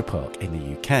Sculpture Park in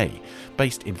the UK.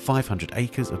 Based in 500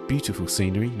 acres of beautiful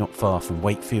scenery not far from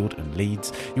Wakefield and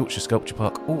Leeds, Yorkshire Sculpture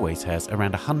Park always has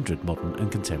around 100 modern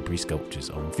and contemporary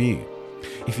sculptures on view.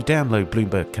 If you download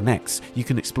Bloomberg Connects, you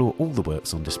can explore all the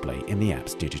works on display in the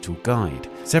app's digital guide.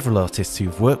 Several artists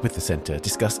who've worked with the centre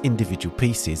discuss individual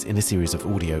pieces in a series of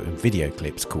audio and video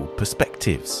clips called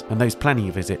Perspectives, and those planning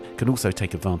a visit can also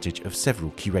take advantage of several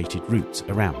curated routes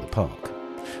around the park.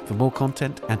 For more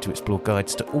content and to explore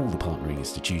guides to all the partnering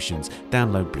institutions,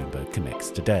 download Bloomberg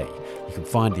Connects today. You can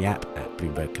find the app at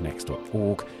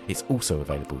bloombergconnects.org. It's also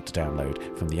available to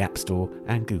download from the App Store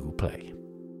and Google Play.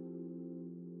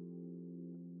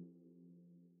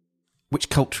 Which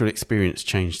cultural experience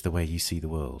changed the way you see the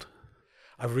world?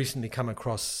 I've recently come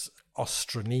across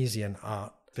Austronesian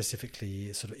art,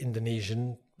 specifically sort of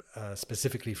Indonesian,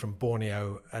 specifically from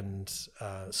Borneo and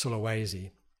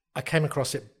Sulawesi. I came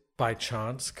across it by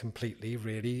chance completely,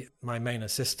 really. My main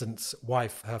assistant's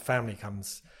wife, her family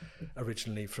comes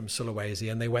originally from Sulawesi,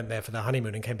 and they went there for their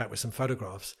honeymoon and came back with some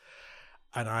photographs.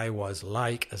 And I was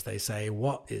like, as they say,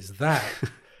 what is that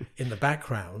in the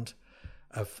background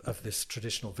of this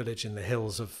traditional village in the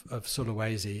hills of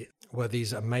Sulawesi, were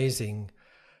these amazing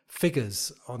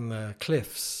figures on the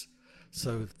cliffs.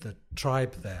 So the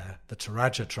tribe there, the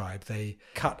Toraja tribe, they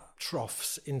cut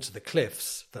troughs into the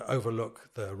cliffs that overlook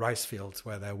the rice fields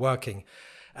where they're working,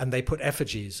 and they put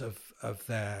effigies of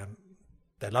their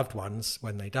loved ones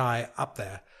when they die up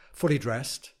there, fully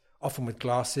dressed, often with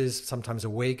glasses, sometimes a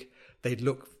wig. They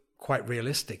look quite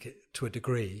realistic to a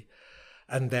degree,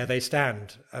 and there they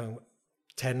stand,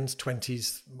 10s,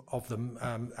 20s of them,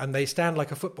 and they stand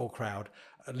like a football crowd,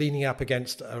 leaning up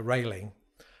against a railing,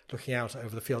 looking out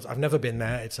over the fields. I've never been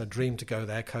there. It's a dream to go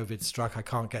there. COVID struck. I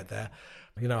can't get there.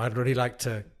 You know, I'd really like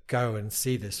to go and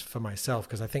see this for myself,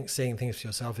 because I think seeing things for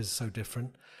yourself is so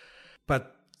different.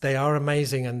 But they are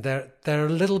amazing, and they're a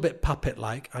little bit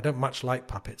puppet-like. I don't much like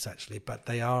puppets, actually, but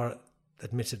they are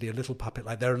admittedly a little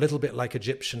puppet-like. They're a little bit like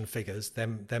Egyptian figures.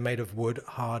 They're made of wood,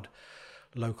 hard,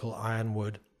 local iron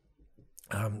wood.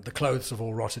 The clothes have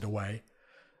all rotted away,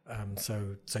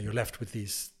 so you're left with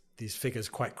these figures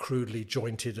quite crudely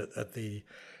jointed at the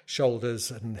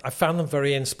shoulders, and I found them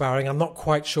very inspiring. I'm not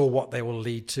quite sure what they will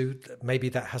lead to. Maybe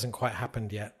that hasn't quite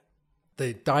happened yet.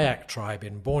 The Dayak tribe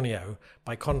in Borneo,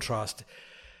 by contrast,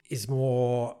 is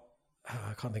more,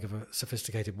 I can't think of a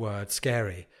sophisticated word,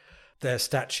 scary. Their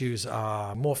statues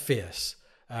are more fierce.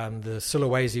 The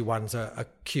Sulawesi ones are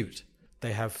cute.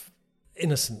 They have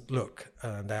innocent look.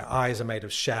 Their eyes are made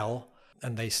of shell,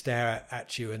 and they stare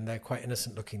at you, and they're quite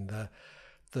innocent looking.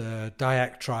 The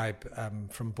Dayak tribe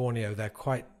from Borneo, they're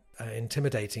quite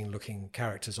intimidating looking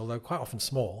characters, although quite often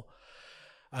small.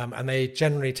 And they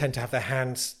generally tend to have their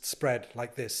hands spread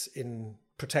like this in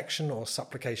protection or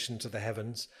supplication to the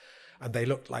heavens. And they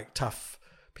look like tough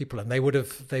people, and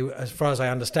as far as I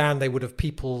understand, they would have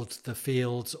peopled the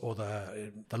fields or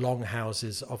the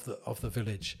longhouses of the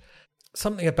village.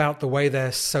 Something about the way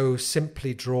they're so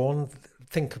simply drawn.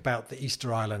 Think about the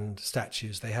Easter Island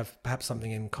statues. They have perhaps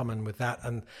something in common with that,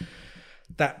 and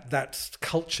that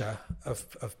culture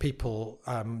of people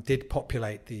did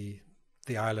populate the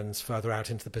islands further out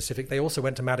into the Pacific. They also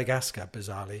went to Madagascar,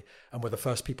 bizarrely, and were the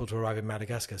first people to arrive in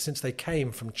Madagascar. Since they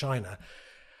came from China,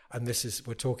 and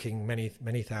we're talking many,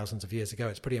 many thousands of years ago,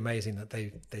 it's pretty amazing that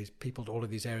they peopled all of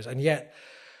these areas. And yet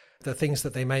the things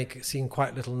that they make seem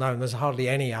quite little known. There's hardly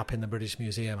any up in the British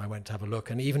Museum. I went to have a look.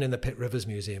 And even in the Pitt Rivers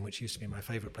Museum, which used to be my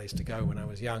favourite place to go when I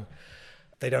was young,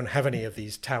 they don't have any of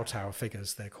these Tau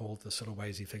figures. They're called the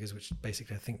Sulawesi figures, which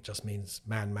basically I think just means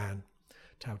man,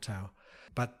 Tau.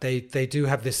 But they do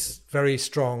have this very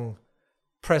strong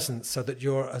presence, so that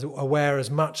you're aware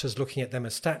as much as looking at them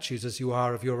as statues as you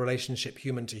are of your relationship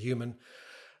human to human,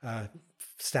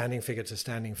 standing figure to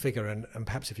standing figure. And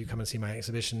perhaps if you come and see my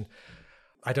exhibition,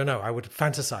 I don't know, I would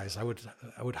fantasize.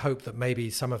 I would hope that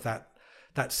maybe some of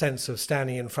that sense of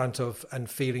standing in front of and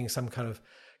feeling some kind of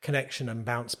connection and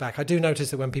bounce back. I do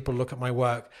notice that when people look at my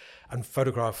work and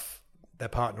photograph their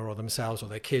partner or themselves or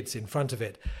their kids in front of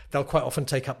it, they'll quite often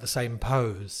take up the same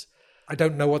pose. I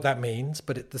don't know what that means,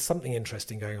 but there's something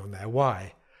interesting going on there.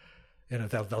 Why?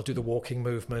 They'll do the walking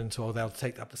movement, or they'll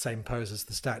take up the same pose as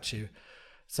the statue.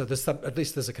 So at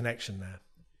least there's a connection there.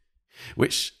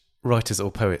 Which writers or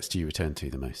poets do you return to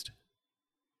the most?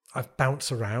 I've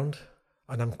bounced around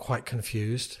and I'm quite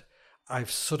confused.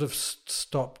 I've sort of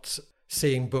stopped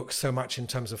seeing books so much in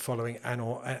terms of following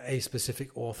a specific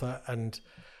author, and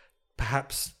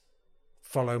perhaps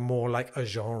follow more like a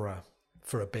genre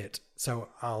for a bit. So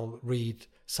I'll read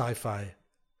sci-fi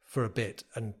for a bit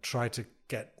and try to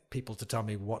get people to tell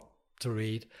me what to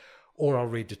read, or I'll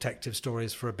read detective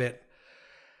stories for a bit.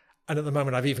 And at the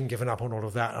moment, I've even given up on all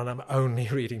of that, and I'm only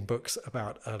reading books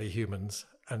about early humans.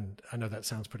 And I know that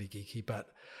sounds pretty geeky, but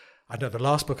I know the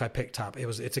last book I picked up,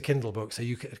 it's a Kindle book. So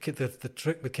the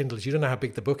trick with Kindle is you don't know how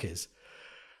big the book is.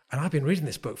 And I've been reading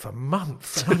this book for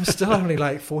months. I'm still only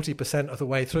like 40% of the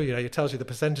way through. It tells you the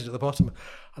percentage at the bottom.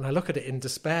 And I look at it in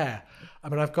despair. I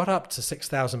mean, I've got up to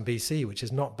 6,000 BC, which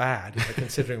is not bad,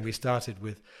 considering we started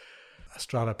with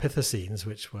Australopithecines,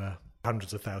 which were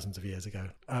hundreds of thousands of years ago.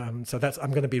 So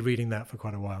I'm going to be reading that for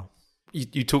quite a while.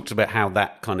 You talked about how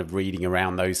that kind of reading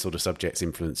around those sort of subjects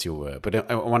influence your work, but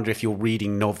I wonder if you're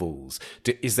reading novels,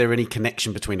 is there any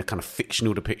connection between a kind of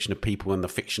fictional depiction of people and the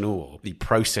fictional, or the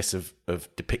process of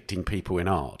depicting people in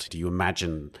art? Do you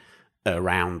imagine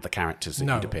around the characters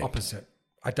that you depict? No, opposite.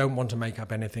 I don't want to make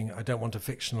up anything. I don't want to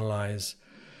fictionalize.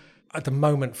 At the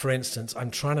moment, for instance,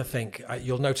 I'm trying to think,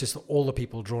 you'll notice that all the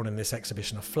people drawn in this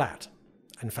exhibition are flat.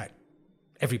 In fact,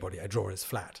 everybody I draw is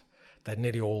flat. They're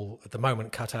nearly all, at the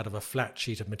moment, cut out of a flat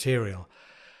sheet of material.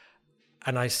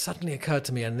 And it suddenly occurred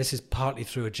to me, and this is partly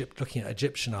through looking at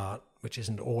Egyptian art, which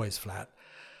isn't always flat,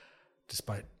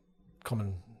 despite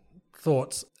common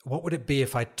thoughts, what would it be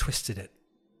if I twisted it?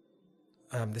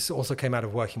 This also came out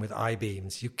of working with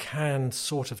I-beams. You can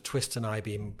sort of twist an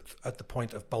I-beam at the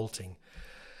point of bolting.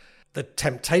 The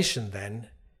temptation then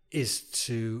is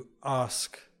to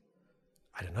ask,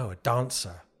 I don't know, a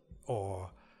dancer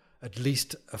or at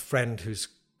least a friend who's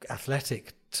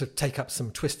athletic to take up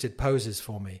some twisted poses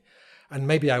for me. And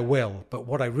maybe I will, but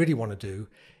what I really want to do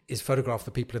is photograph the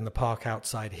people in the park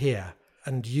outside here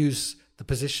and use the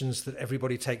positions that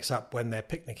everybody takes up when they're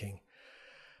picnicking.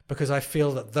 Because I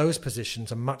feel that those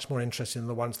positions are much more interesting than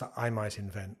the ones that I might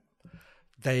invent.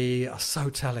 They are so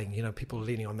telling, people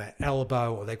leaning on their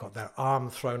elbow, or they've got their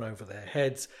arm thrown over their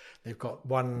heads. They've got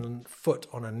one foot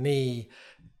on a knee.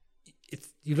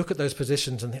 You look at those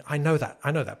positions and think, I know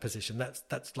that position.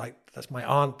 That's my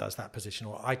aunt does that position,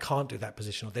 or I can't do that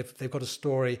position, or they've got a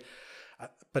story,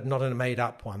 but not in a made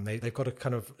up one. They've got a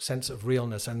kind of sense of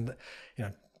realness. And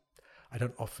I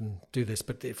don't often do this,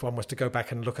 but if one was to go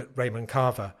back and look at Raymond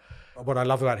Carver, what I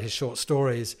love about his short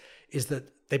stories is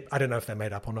that I don't know if they're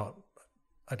made up or not.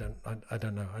 I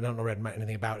don't know. I don't read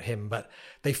anything about him, but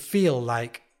they feel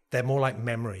like they're more like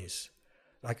memories,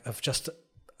 like of just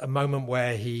a moment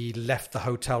where he left the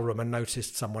hotel room and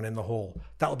noticed someone in the hall.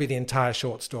 That'll be the entire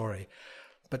short story.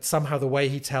 But somehow the way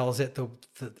he tells it,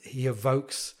 he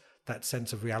evokes that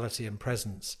sense of reality and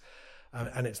presence.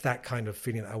 And it's that kind of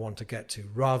feeling that I want to get to,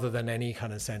 rather than any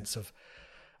kind of sense of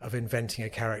inventing a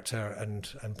character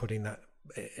and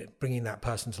bringing that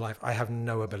person to life. I have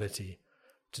no ability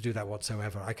to do that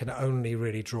whatsoever. I can only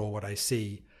really draw what I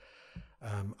see.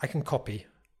 I can copy,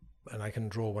 and I can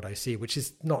draw what I see, which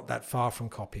is not that far from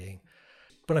copying.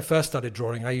 When I first started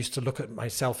drawing, I used to look at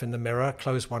myself in the mirror,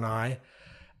 close one eye,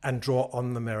 and draw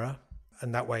on the mirror.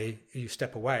 And that way you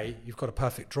step away, you've got a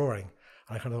perfect drawing.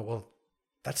 And I kind of thought, well,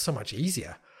 that's so much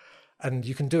easier. And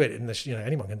you can do it in the,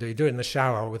 anyone can do it. You do it in the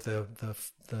shower with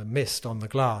the mist on the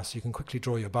glass. You can quickly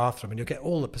draw your bathroom and you'll get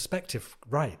all the perspective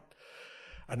right.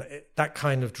 And that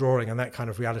kind of drawing and that kind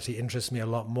of reality interests me a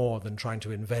lot more than trying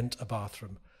to invent a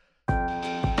bathroom.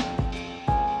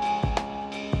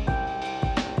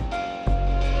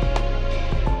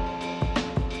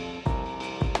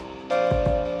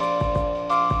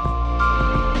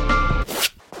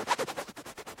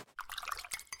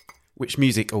 Which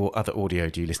music or other audio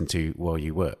do you listen to while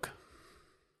you work?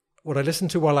 What I listen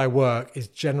to while I work is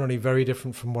generally very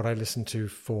different from what I listen to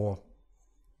for,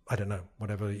 I don't know,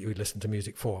 whatever you listen to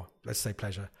music for, let's say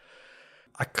pleasure.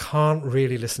 I can't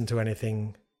really listen to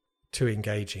anything too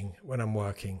engaging when I'm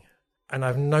working. And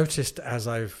I've noticed as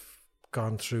I've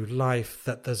gone through life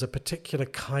that there's a particular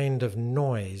kind of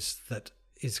noise that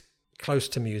is close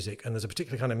to music, and there's a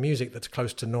particular kind of music that's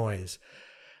close to noise,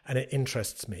 and it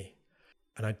interests me.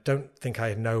 And I don't think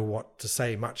I know what to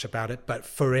say much about it. But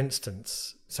for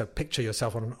instance, so picture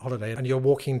yourself on holiday and you're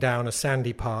walking down a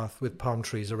sandy path with palm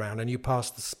trees around and you pass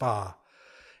the spa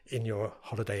in your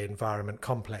holiday environment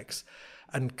complex.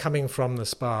 And coming from the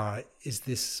spa is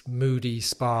this moody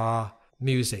spa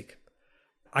music.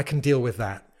 I can deal with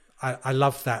that. I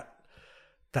love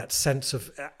that sense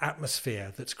of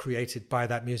atmosphere that's created by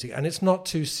that music. And it's not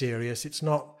too serious. It's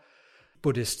not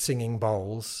Buddhist singing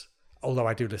bowls, although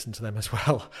I do listen to them as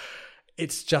well.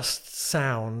 It's just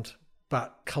sound,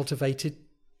 but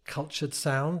cultured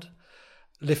sound.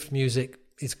 Lift music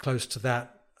is close to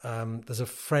that. There's a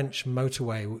French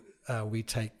motorway we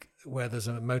take where there's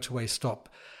a motorway stop,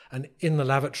 and in the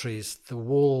lavatories, the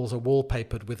walls are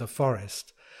wallpapered with a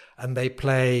forest, and they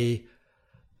play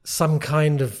some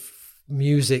kind of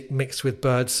music mixed with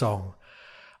bird song.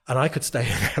 And I could stay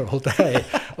there all day,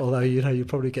 although, you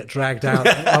probably get dragged out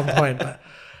at one point.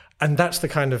 And that's the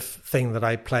kind of thing that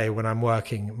I play when I'm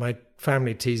working. My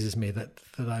family teases me that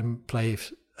I play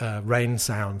rain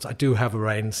sounds. I do have a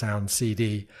rain sound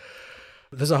CD.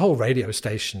 There's a whole radio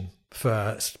station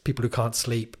for people who can't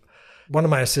sleep. One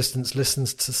of my assistants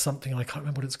listens to something, I can't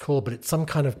remember what it's called, but it's some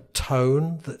kind of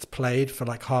tone that's played for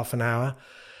like half an hour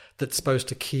that's supposed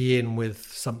to key in with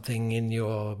something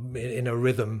in a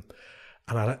rhythm.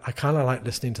 And I kind of like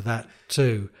listening to that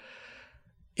too.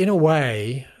 In a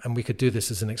way, and we could do this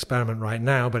as an experiment right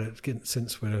now, but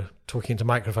since we're talking to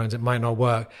microphones, it might not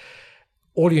work.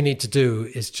 All you need to do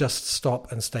is just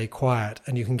stop and stay quiet,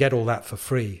 and you can get all that for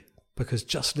free, because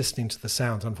just listening to the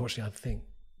sounds, unfortunately, I think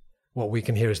what we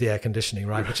can hear is the air conditioning,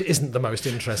 right? Which isn't the most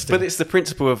interesting. But it's the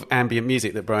principle of ambient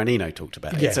music that Brian Eno talked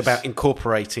about. Yes. It's about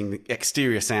incorporating the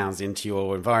exterior sounds into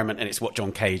your environment, and it's what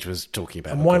John Cage was talking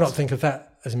about. And why not think of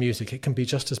that as music? It can be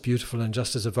just as beautiful and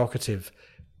just as evocative,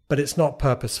 but it's not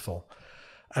purposeful.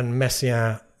 And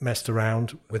Messiaen messed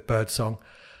around with birdsong.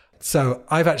 So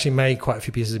I've actually made quite a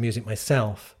few pieces of music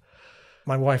myself.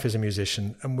 My wife is a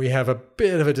musician, and we have a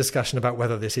bit of a discussion about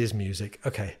whether this is music.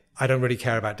 Okay, I don't really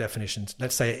care about definitions.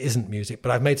 Let's say it isn't music,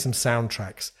 but I've made some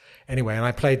soundtracks anyway, and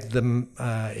I played them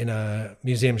in a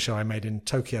museum show I made in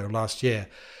Tokyo last year.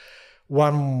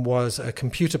 One was a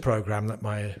computer program that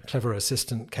my clever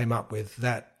assistant came up with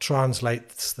that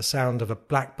translates the sound of a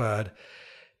blackbird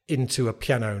into a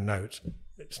piano note.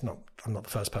 I'm not the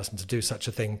first person to do such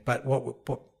a thing, but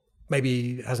what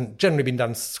maybe hasn't generally been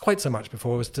done quite so much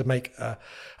before was to make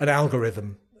an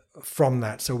algorithm from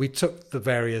that. So we took the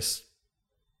various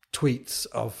tweets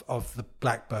of the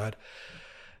blackbird,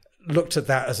 looked at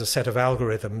that as a set of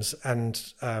algorithms,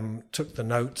 and took the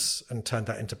notes and turned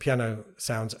that into piano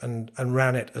sounds and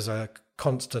ran it as a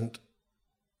constant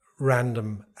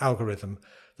random algorithm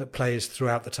that plays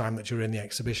throughout the time that you're in the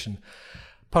exhibition.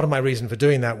 Part of my reason for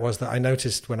doing that was that I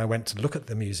noticed when I went to look at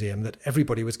the museum that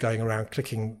everybody was going around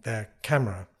clicking their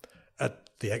camera at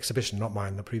the exhibition, not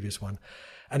mine, the previous one.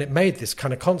 And it made this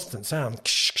kind of constant sound,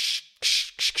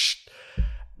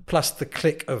 plus the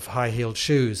click of high-heeled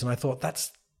shoes. And I thought,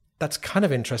 that's kind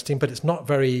of interesting, but it's not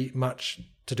very much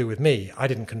to do with me. I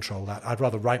didn't control that. I'd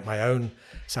rather write my own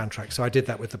soundtrack. So I did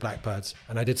that with the Blackbirds,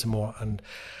 and I did some more. And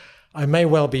I may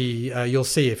well be, you'll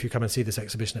see if you come and see this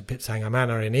exhibition at Pitzhanger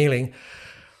Manor in Ealing,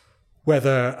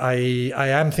 whether I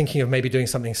am thinking of maybe doing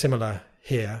something similar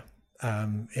here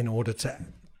in order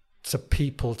to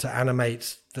people to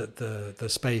animate the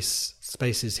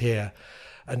spaces here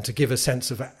and to give a sense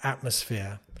of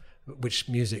atmosphere, which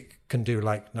music can do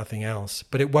like nothing else.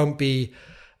 But it won't be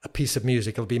a piece of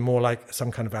music. It'll be more like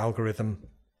some kind of algorithm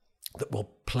that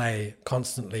will play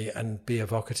constantly and be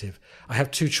evocative. I have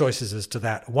two choices as to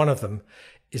that. One of them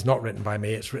is not written by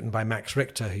me. It's written by Max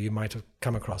Richter, who you might have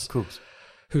come across. Of course.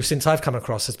 who since I've come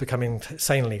across has become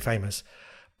insanely famous.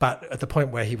 But at the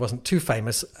point where he wasn't too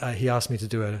famous, he asked me to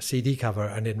do a CD cover.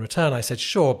 And in return, I said,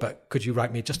 sure, but could you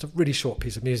write me just a really short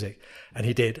piece of music? And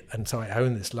he did. And so I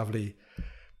own this lovely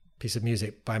piece of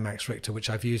music by Max Richter, which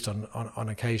I've used on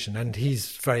occasion. And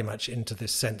he's very much into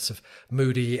this sense of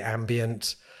moody,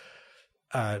 ambient,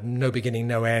 no beginning,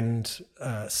 no end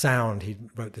sound. He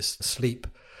wrote this sleep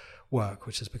work,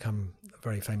 which has become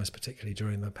very famous, particularly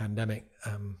during the pandemic,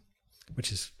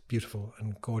 which is beautiful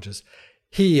and gorgeous.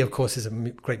 He, of course, is a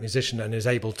great musician and is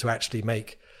able to actually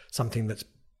make something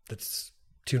that's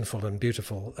tuneful and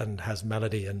beautiful and has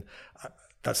melody, and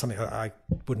that's something that I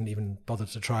wouldn't even bother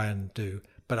to try and do.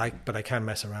 But I can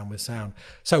mess around with sound.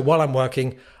 So while I'm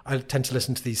working, I tend to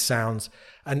listen to these sounds,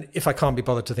 and if I can't be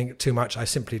bothered to think too much, I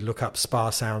simply look up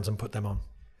spa sounds and put them on.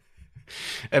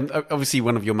 Obviously,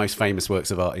 one of your most famous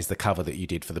works of art is the cover that you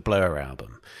did for the Blur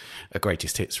album, a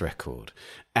greatest hits record.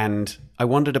 And I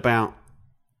wondered about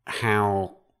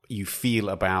how you feel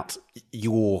about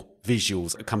your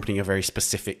visuals accompanying a very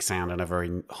specific sound and a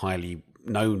very highly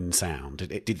known sound.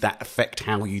 Did that affect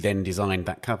how you then designed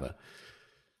that cover?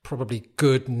 Probably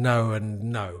good, no, and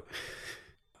no.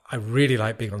 I really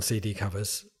like being on CD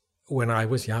covers. When I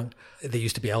was young, there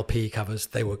used to be LP covers.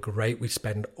 They were great. We'd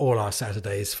spend all our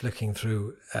Saturdays flicking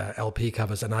through LP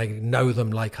covers, and I know them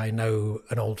like I know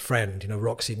an old friend.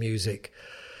 Roxy Music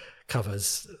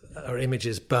covers or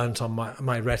images burnt on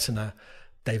my retina.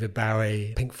 David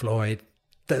Bowie, Pink Floyd.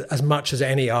 As much as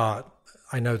any art,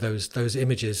 I know those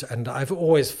images, and I've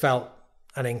always felt,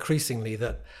 and increasingly,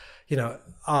 that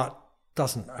art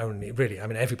doesn't only really,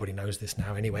 everybody knows this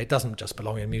now anyway, it doesn't just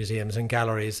belong in museums and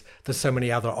galleries. There's so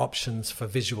many other options for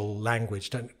visual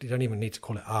language. You don't even need to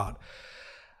call it art.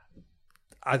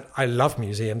 I love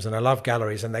museums and I love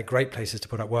galleries, and they're great places to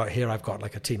put up work. Here I've got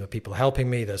like a team of people helping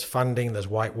me. There's funding, there's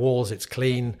white walls, it's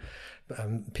clean.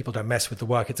 People don't mess with the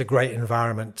work. It's a great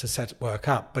environment to set work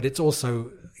up, but it's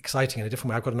also exciting in a different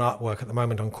way. I've got an artwork at the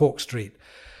moment on Cork Street,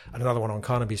 and another one on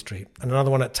Carnaby Street, and another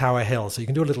one at Tower Hill. So you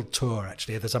can do a little tour,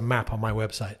 actually. There's a map on my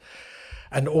website.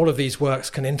 And all of these works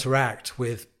can interact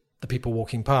with the people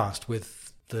walking past,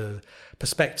 with the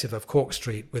perspective of Cork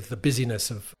Street, with the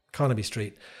busyness of Carnaby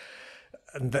Street.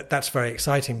 And that's very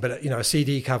exciting. But, a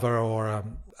CD cover or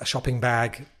a shopping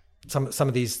bag, some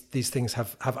of these things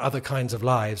have other kinds of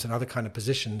lives and other kind of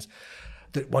positions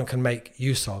that one can make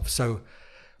use of. So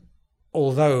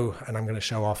although, and I'm going to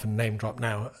show off and name drop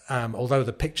now, although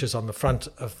the pictures on the front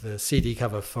of the CD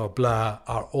cover for Blur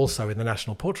are also in the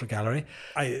National Portrait Gallery,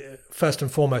 I first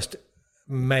and foremost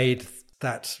made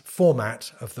that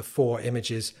format of the 4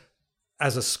 images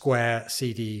as a square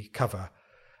CD cover.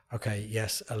 Okay,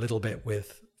 yes, a little bit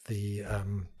with the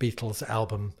Beatles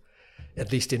album,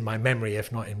 at least in my memory,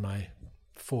 if not in my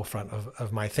forefront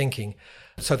of my thinking.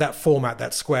 So that format,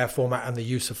 that square format, and the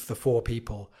use of the 4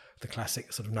 people, the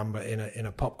classic sort of number in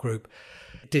a pop group,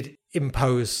 did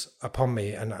impose upon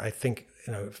me. And I think,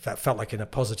 that felt like in a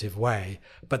positive way.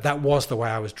 But that was the way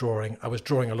I was drawing. I was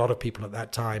drawing a lot of people at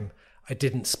that time. I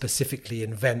didn't specifically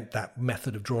invent that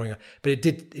method of drawing, but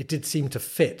it did seem to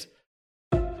fit.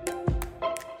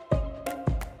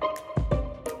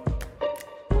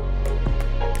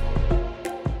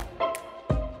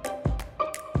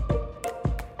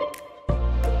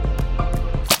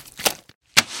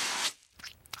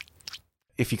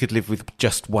 If you could live with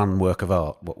just one work of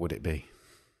art, what would it be?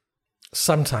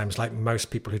 Sometimes, like most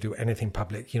people who do anything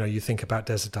public, you think about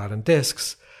Desert Island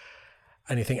Discs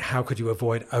and you think, how could you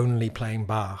avoid only playing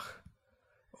Bach?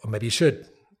 Or maybe you should,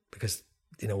 because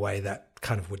in a way that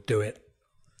kind of would do it.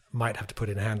 Might have to put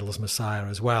in Handel's Messiah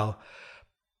as well.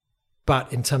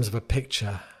 But in terms of a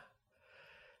picture,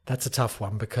 that's a tough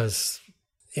one, because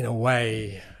in a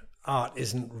way, art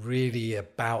isn't really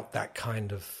about that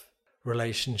kind of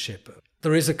relationship.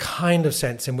 There is a kind of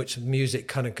sense in which music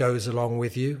kind of goes along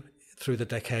with you through the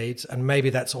decades, and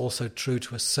maybe that's also true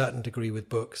to a certain degree with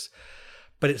books,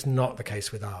 but it's not the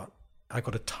case with art. I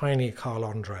got a tiny Carl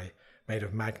Andre made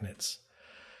of magnets,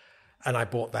 and I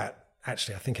bought that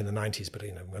actually I think in the 90s, but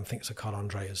one thinks of Carl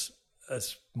Andre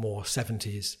as more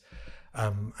 70s,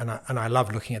 and I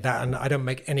love looking at that, and I don't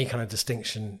make any kind of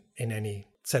distinction in any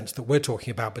sense that we're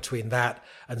talking about between that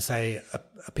and say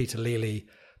a Peter Lely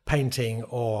painting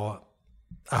or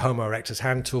a Homo erectus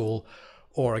hand tool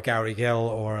or a Gary Gill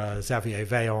or a Xavier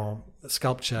Vaillant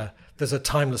sculpture. There's a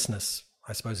timelessness,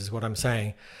 I suppose, is what I'm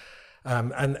saying.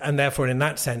 And therefore, in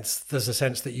that sense, there's a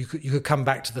sense that you could come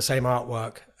back to the same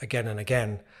artwork again and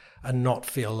again and not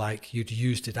feel like you'd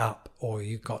used it up or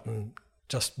you'd gotten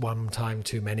just one time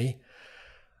too many.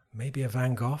 Maybe a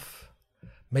Van Gogh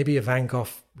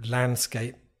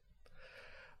landscape.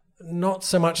 Not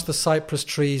so much the cypress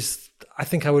trees. I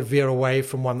think I would veer away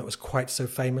from one that was quite so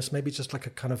famous, maybe just like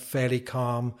a kind of fairly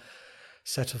calm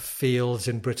set of fields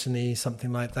in Brittany,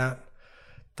 something like that.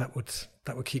 That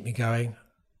would keep me going.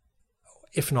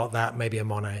 If not that, maybe a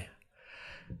Monet.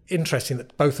 Interesting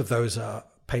that both of those are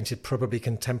painted probably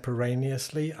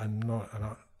contemporaneously. I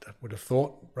would have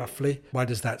thought, roughly. Why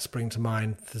does that spring to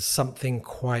mind? There's something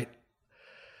quite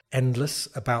endless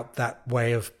about that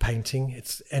way of painting.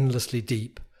 It's endlessly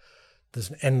deep. There's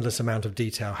an endless amount of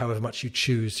detail, however much you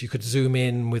choose. You could zoom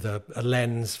in with a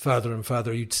lens further and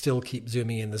further. You'd still keep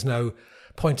zooming in. There's no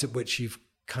point at which you've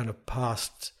kind of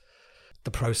passed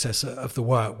the process of the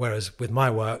work, whereas with my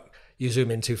work, you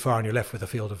zoom in too far and you're left with a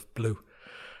field of blue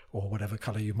or whatever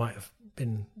colour you might have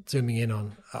been zooming in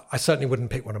on. I certainly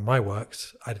wouldn't pick one of my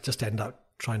works. I'd just end up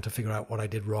trying to figure out what I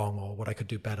did wrong or what I could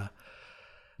do better.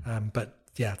 But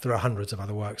yeah, there are hundreds of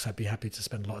other works I'd be happy to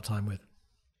spend a lot of time with.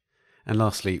 And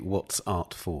lastly, what's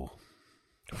art for?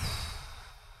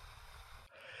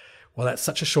 Well, that's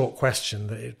such a short question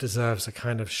that it deserves a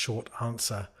kind of short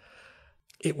answer.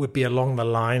 It would be along the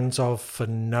lines of for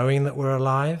knowing that we're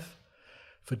alive,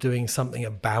 for doing something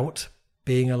about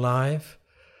being alive,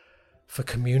 for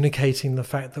communicating the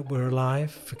fact that we're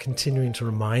alive, for continuing to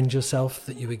remind yourself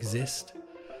that you exist.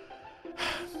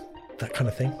 That kind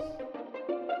of thing.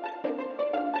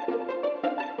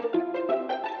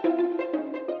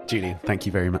 Julian, thank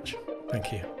you very much.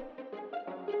 Thank you.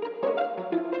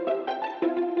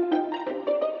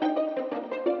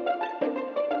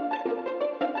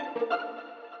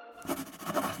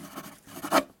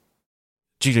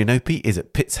 Julian Opie is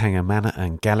at Pitshanger Manor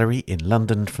and Gallery in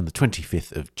London from the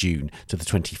 25th of June to the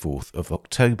 24th of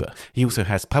October. He also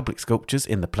has public sculptures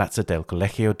in the Plaza del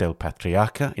Colegio del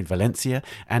Patriarca in Valencia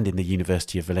and in the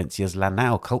University of Valencia's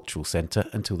Lanao Cultural Centre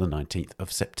until the 19th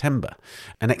of September.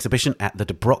 An exhibition at the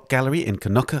De Brock Gallery in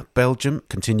Knokke, Belgium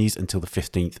continues until the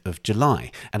 15th of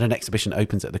July, and an exhibition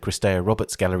opens at the Christea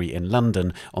Roberts Gallery in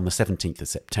London on the 17th of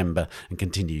September and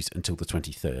continues until the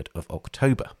 23rd of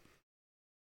October.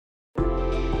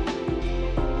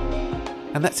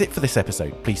 And that's it for this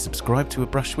episode. Please subscribe to A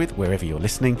Brush With wherever you're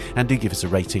listening, and do give us a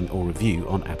rating or review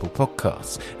on Apple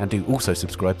Podcasts. And do also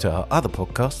subscribe to our other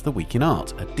podcast, The Week in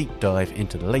Art, a deep dive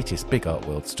into the latest big art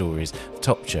world stories, the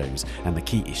top shows and the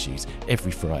key issues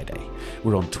every Friday.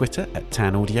 We're on Twitter at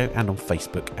Tan Audio and on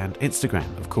Facebook and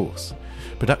Instagram, of course.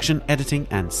 Production, editing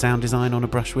and sound design on A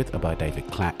Brush With are by David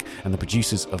Clack, and the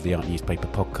producers of the Art Newspaper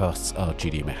podcasts are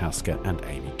Julia Michalska and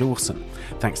Amy Dawson.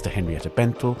 Thanks to Henrietta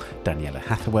Bentel, Daniela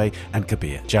Hathaway and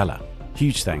Kabir Jalla.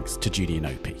 Huge thanks to Julian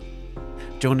Opie.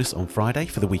 Join us on Friday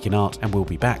for The Week in Art, and we'll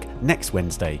be back next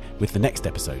Wednesday with the next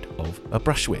episode of A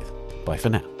Brush With. Bye for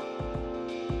now.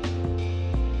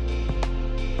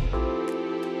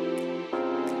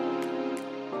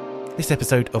 This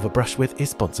episode of A Brush With is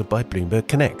sponsored by Bloomberg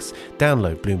Connects.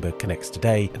 Download Bloomberg Connects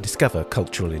today and discover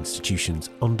cultural institutions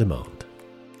on demand.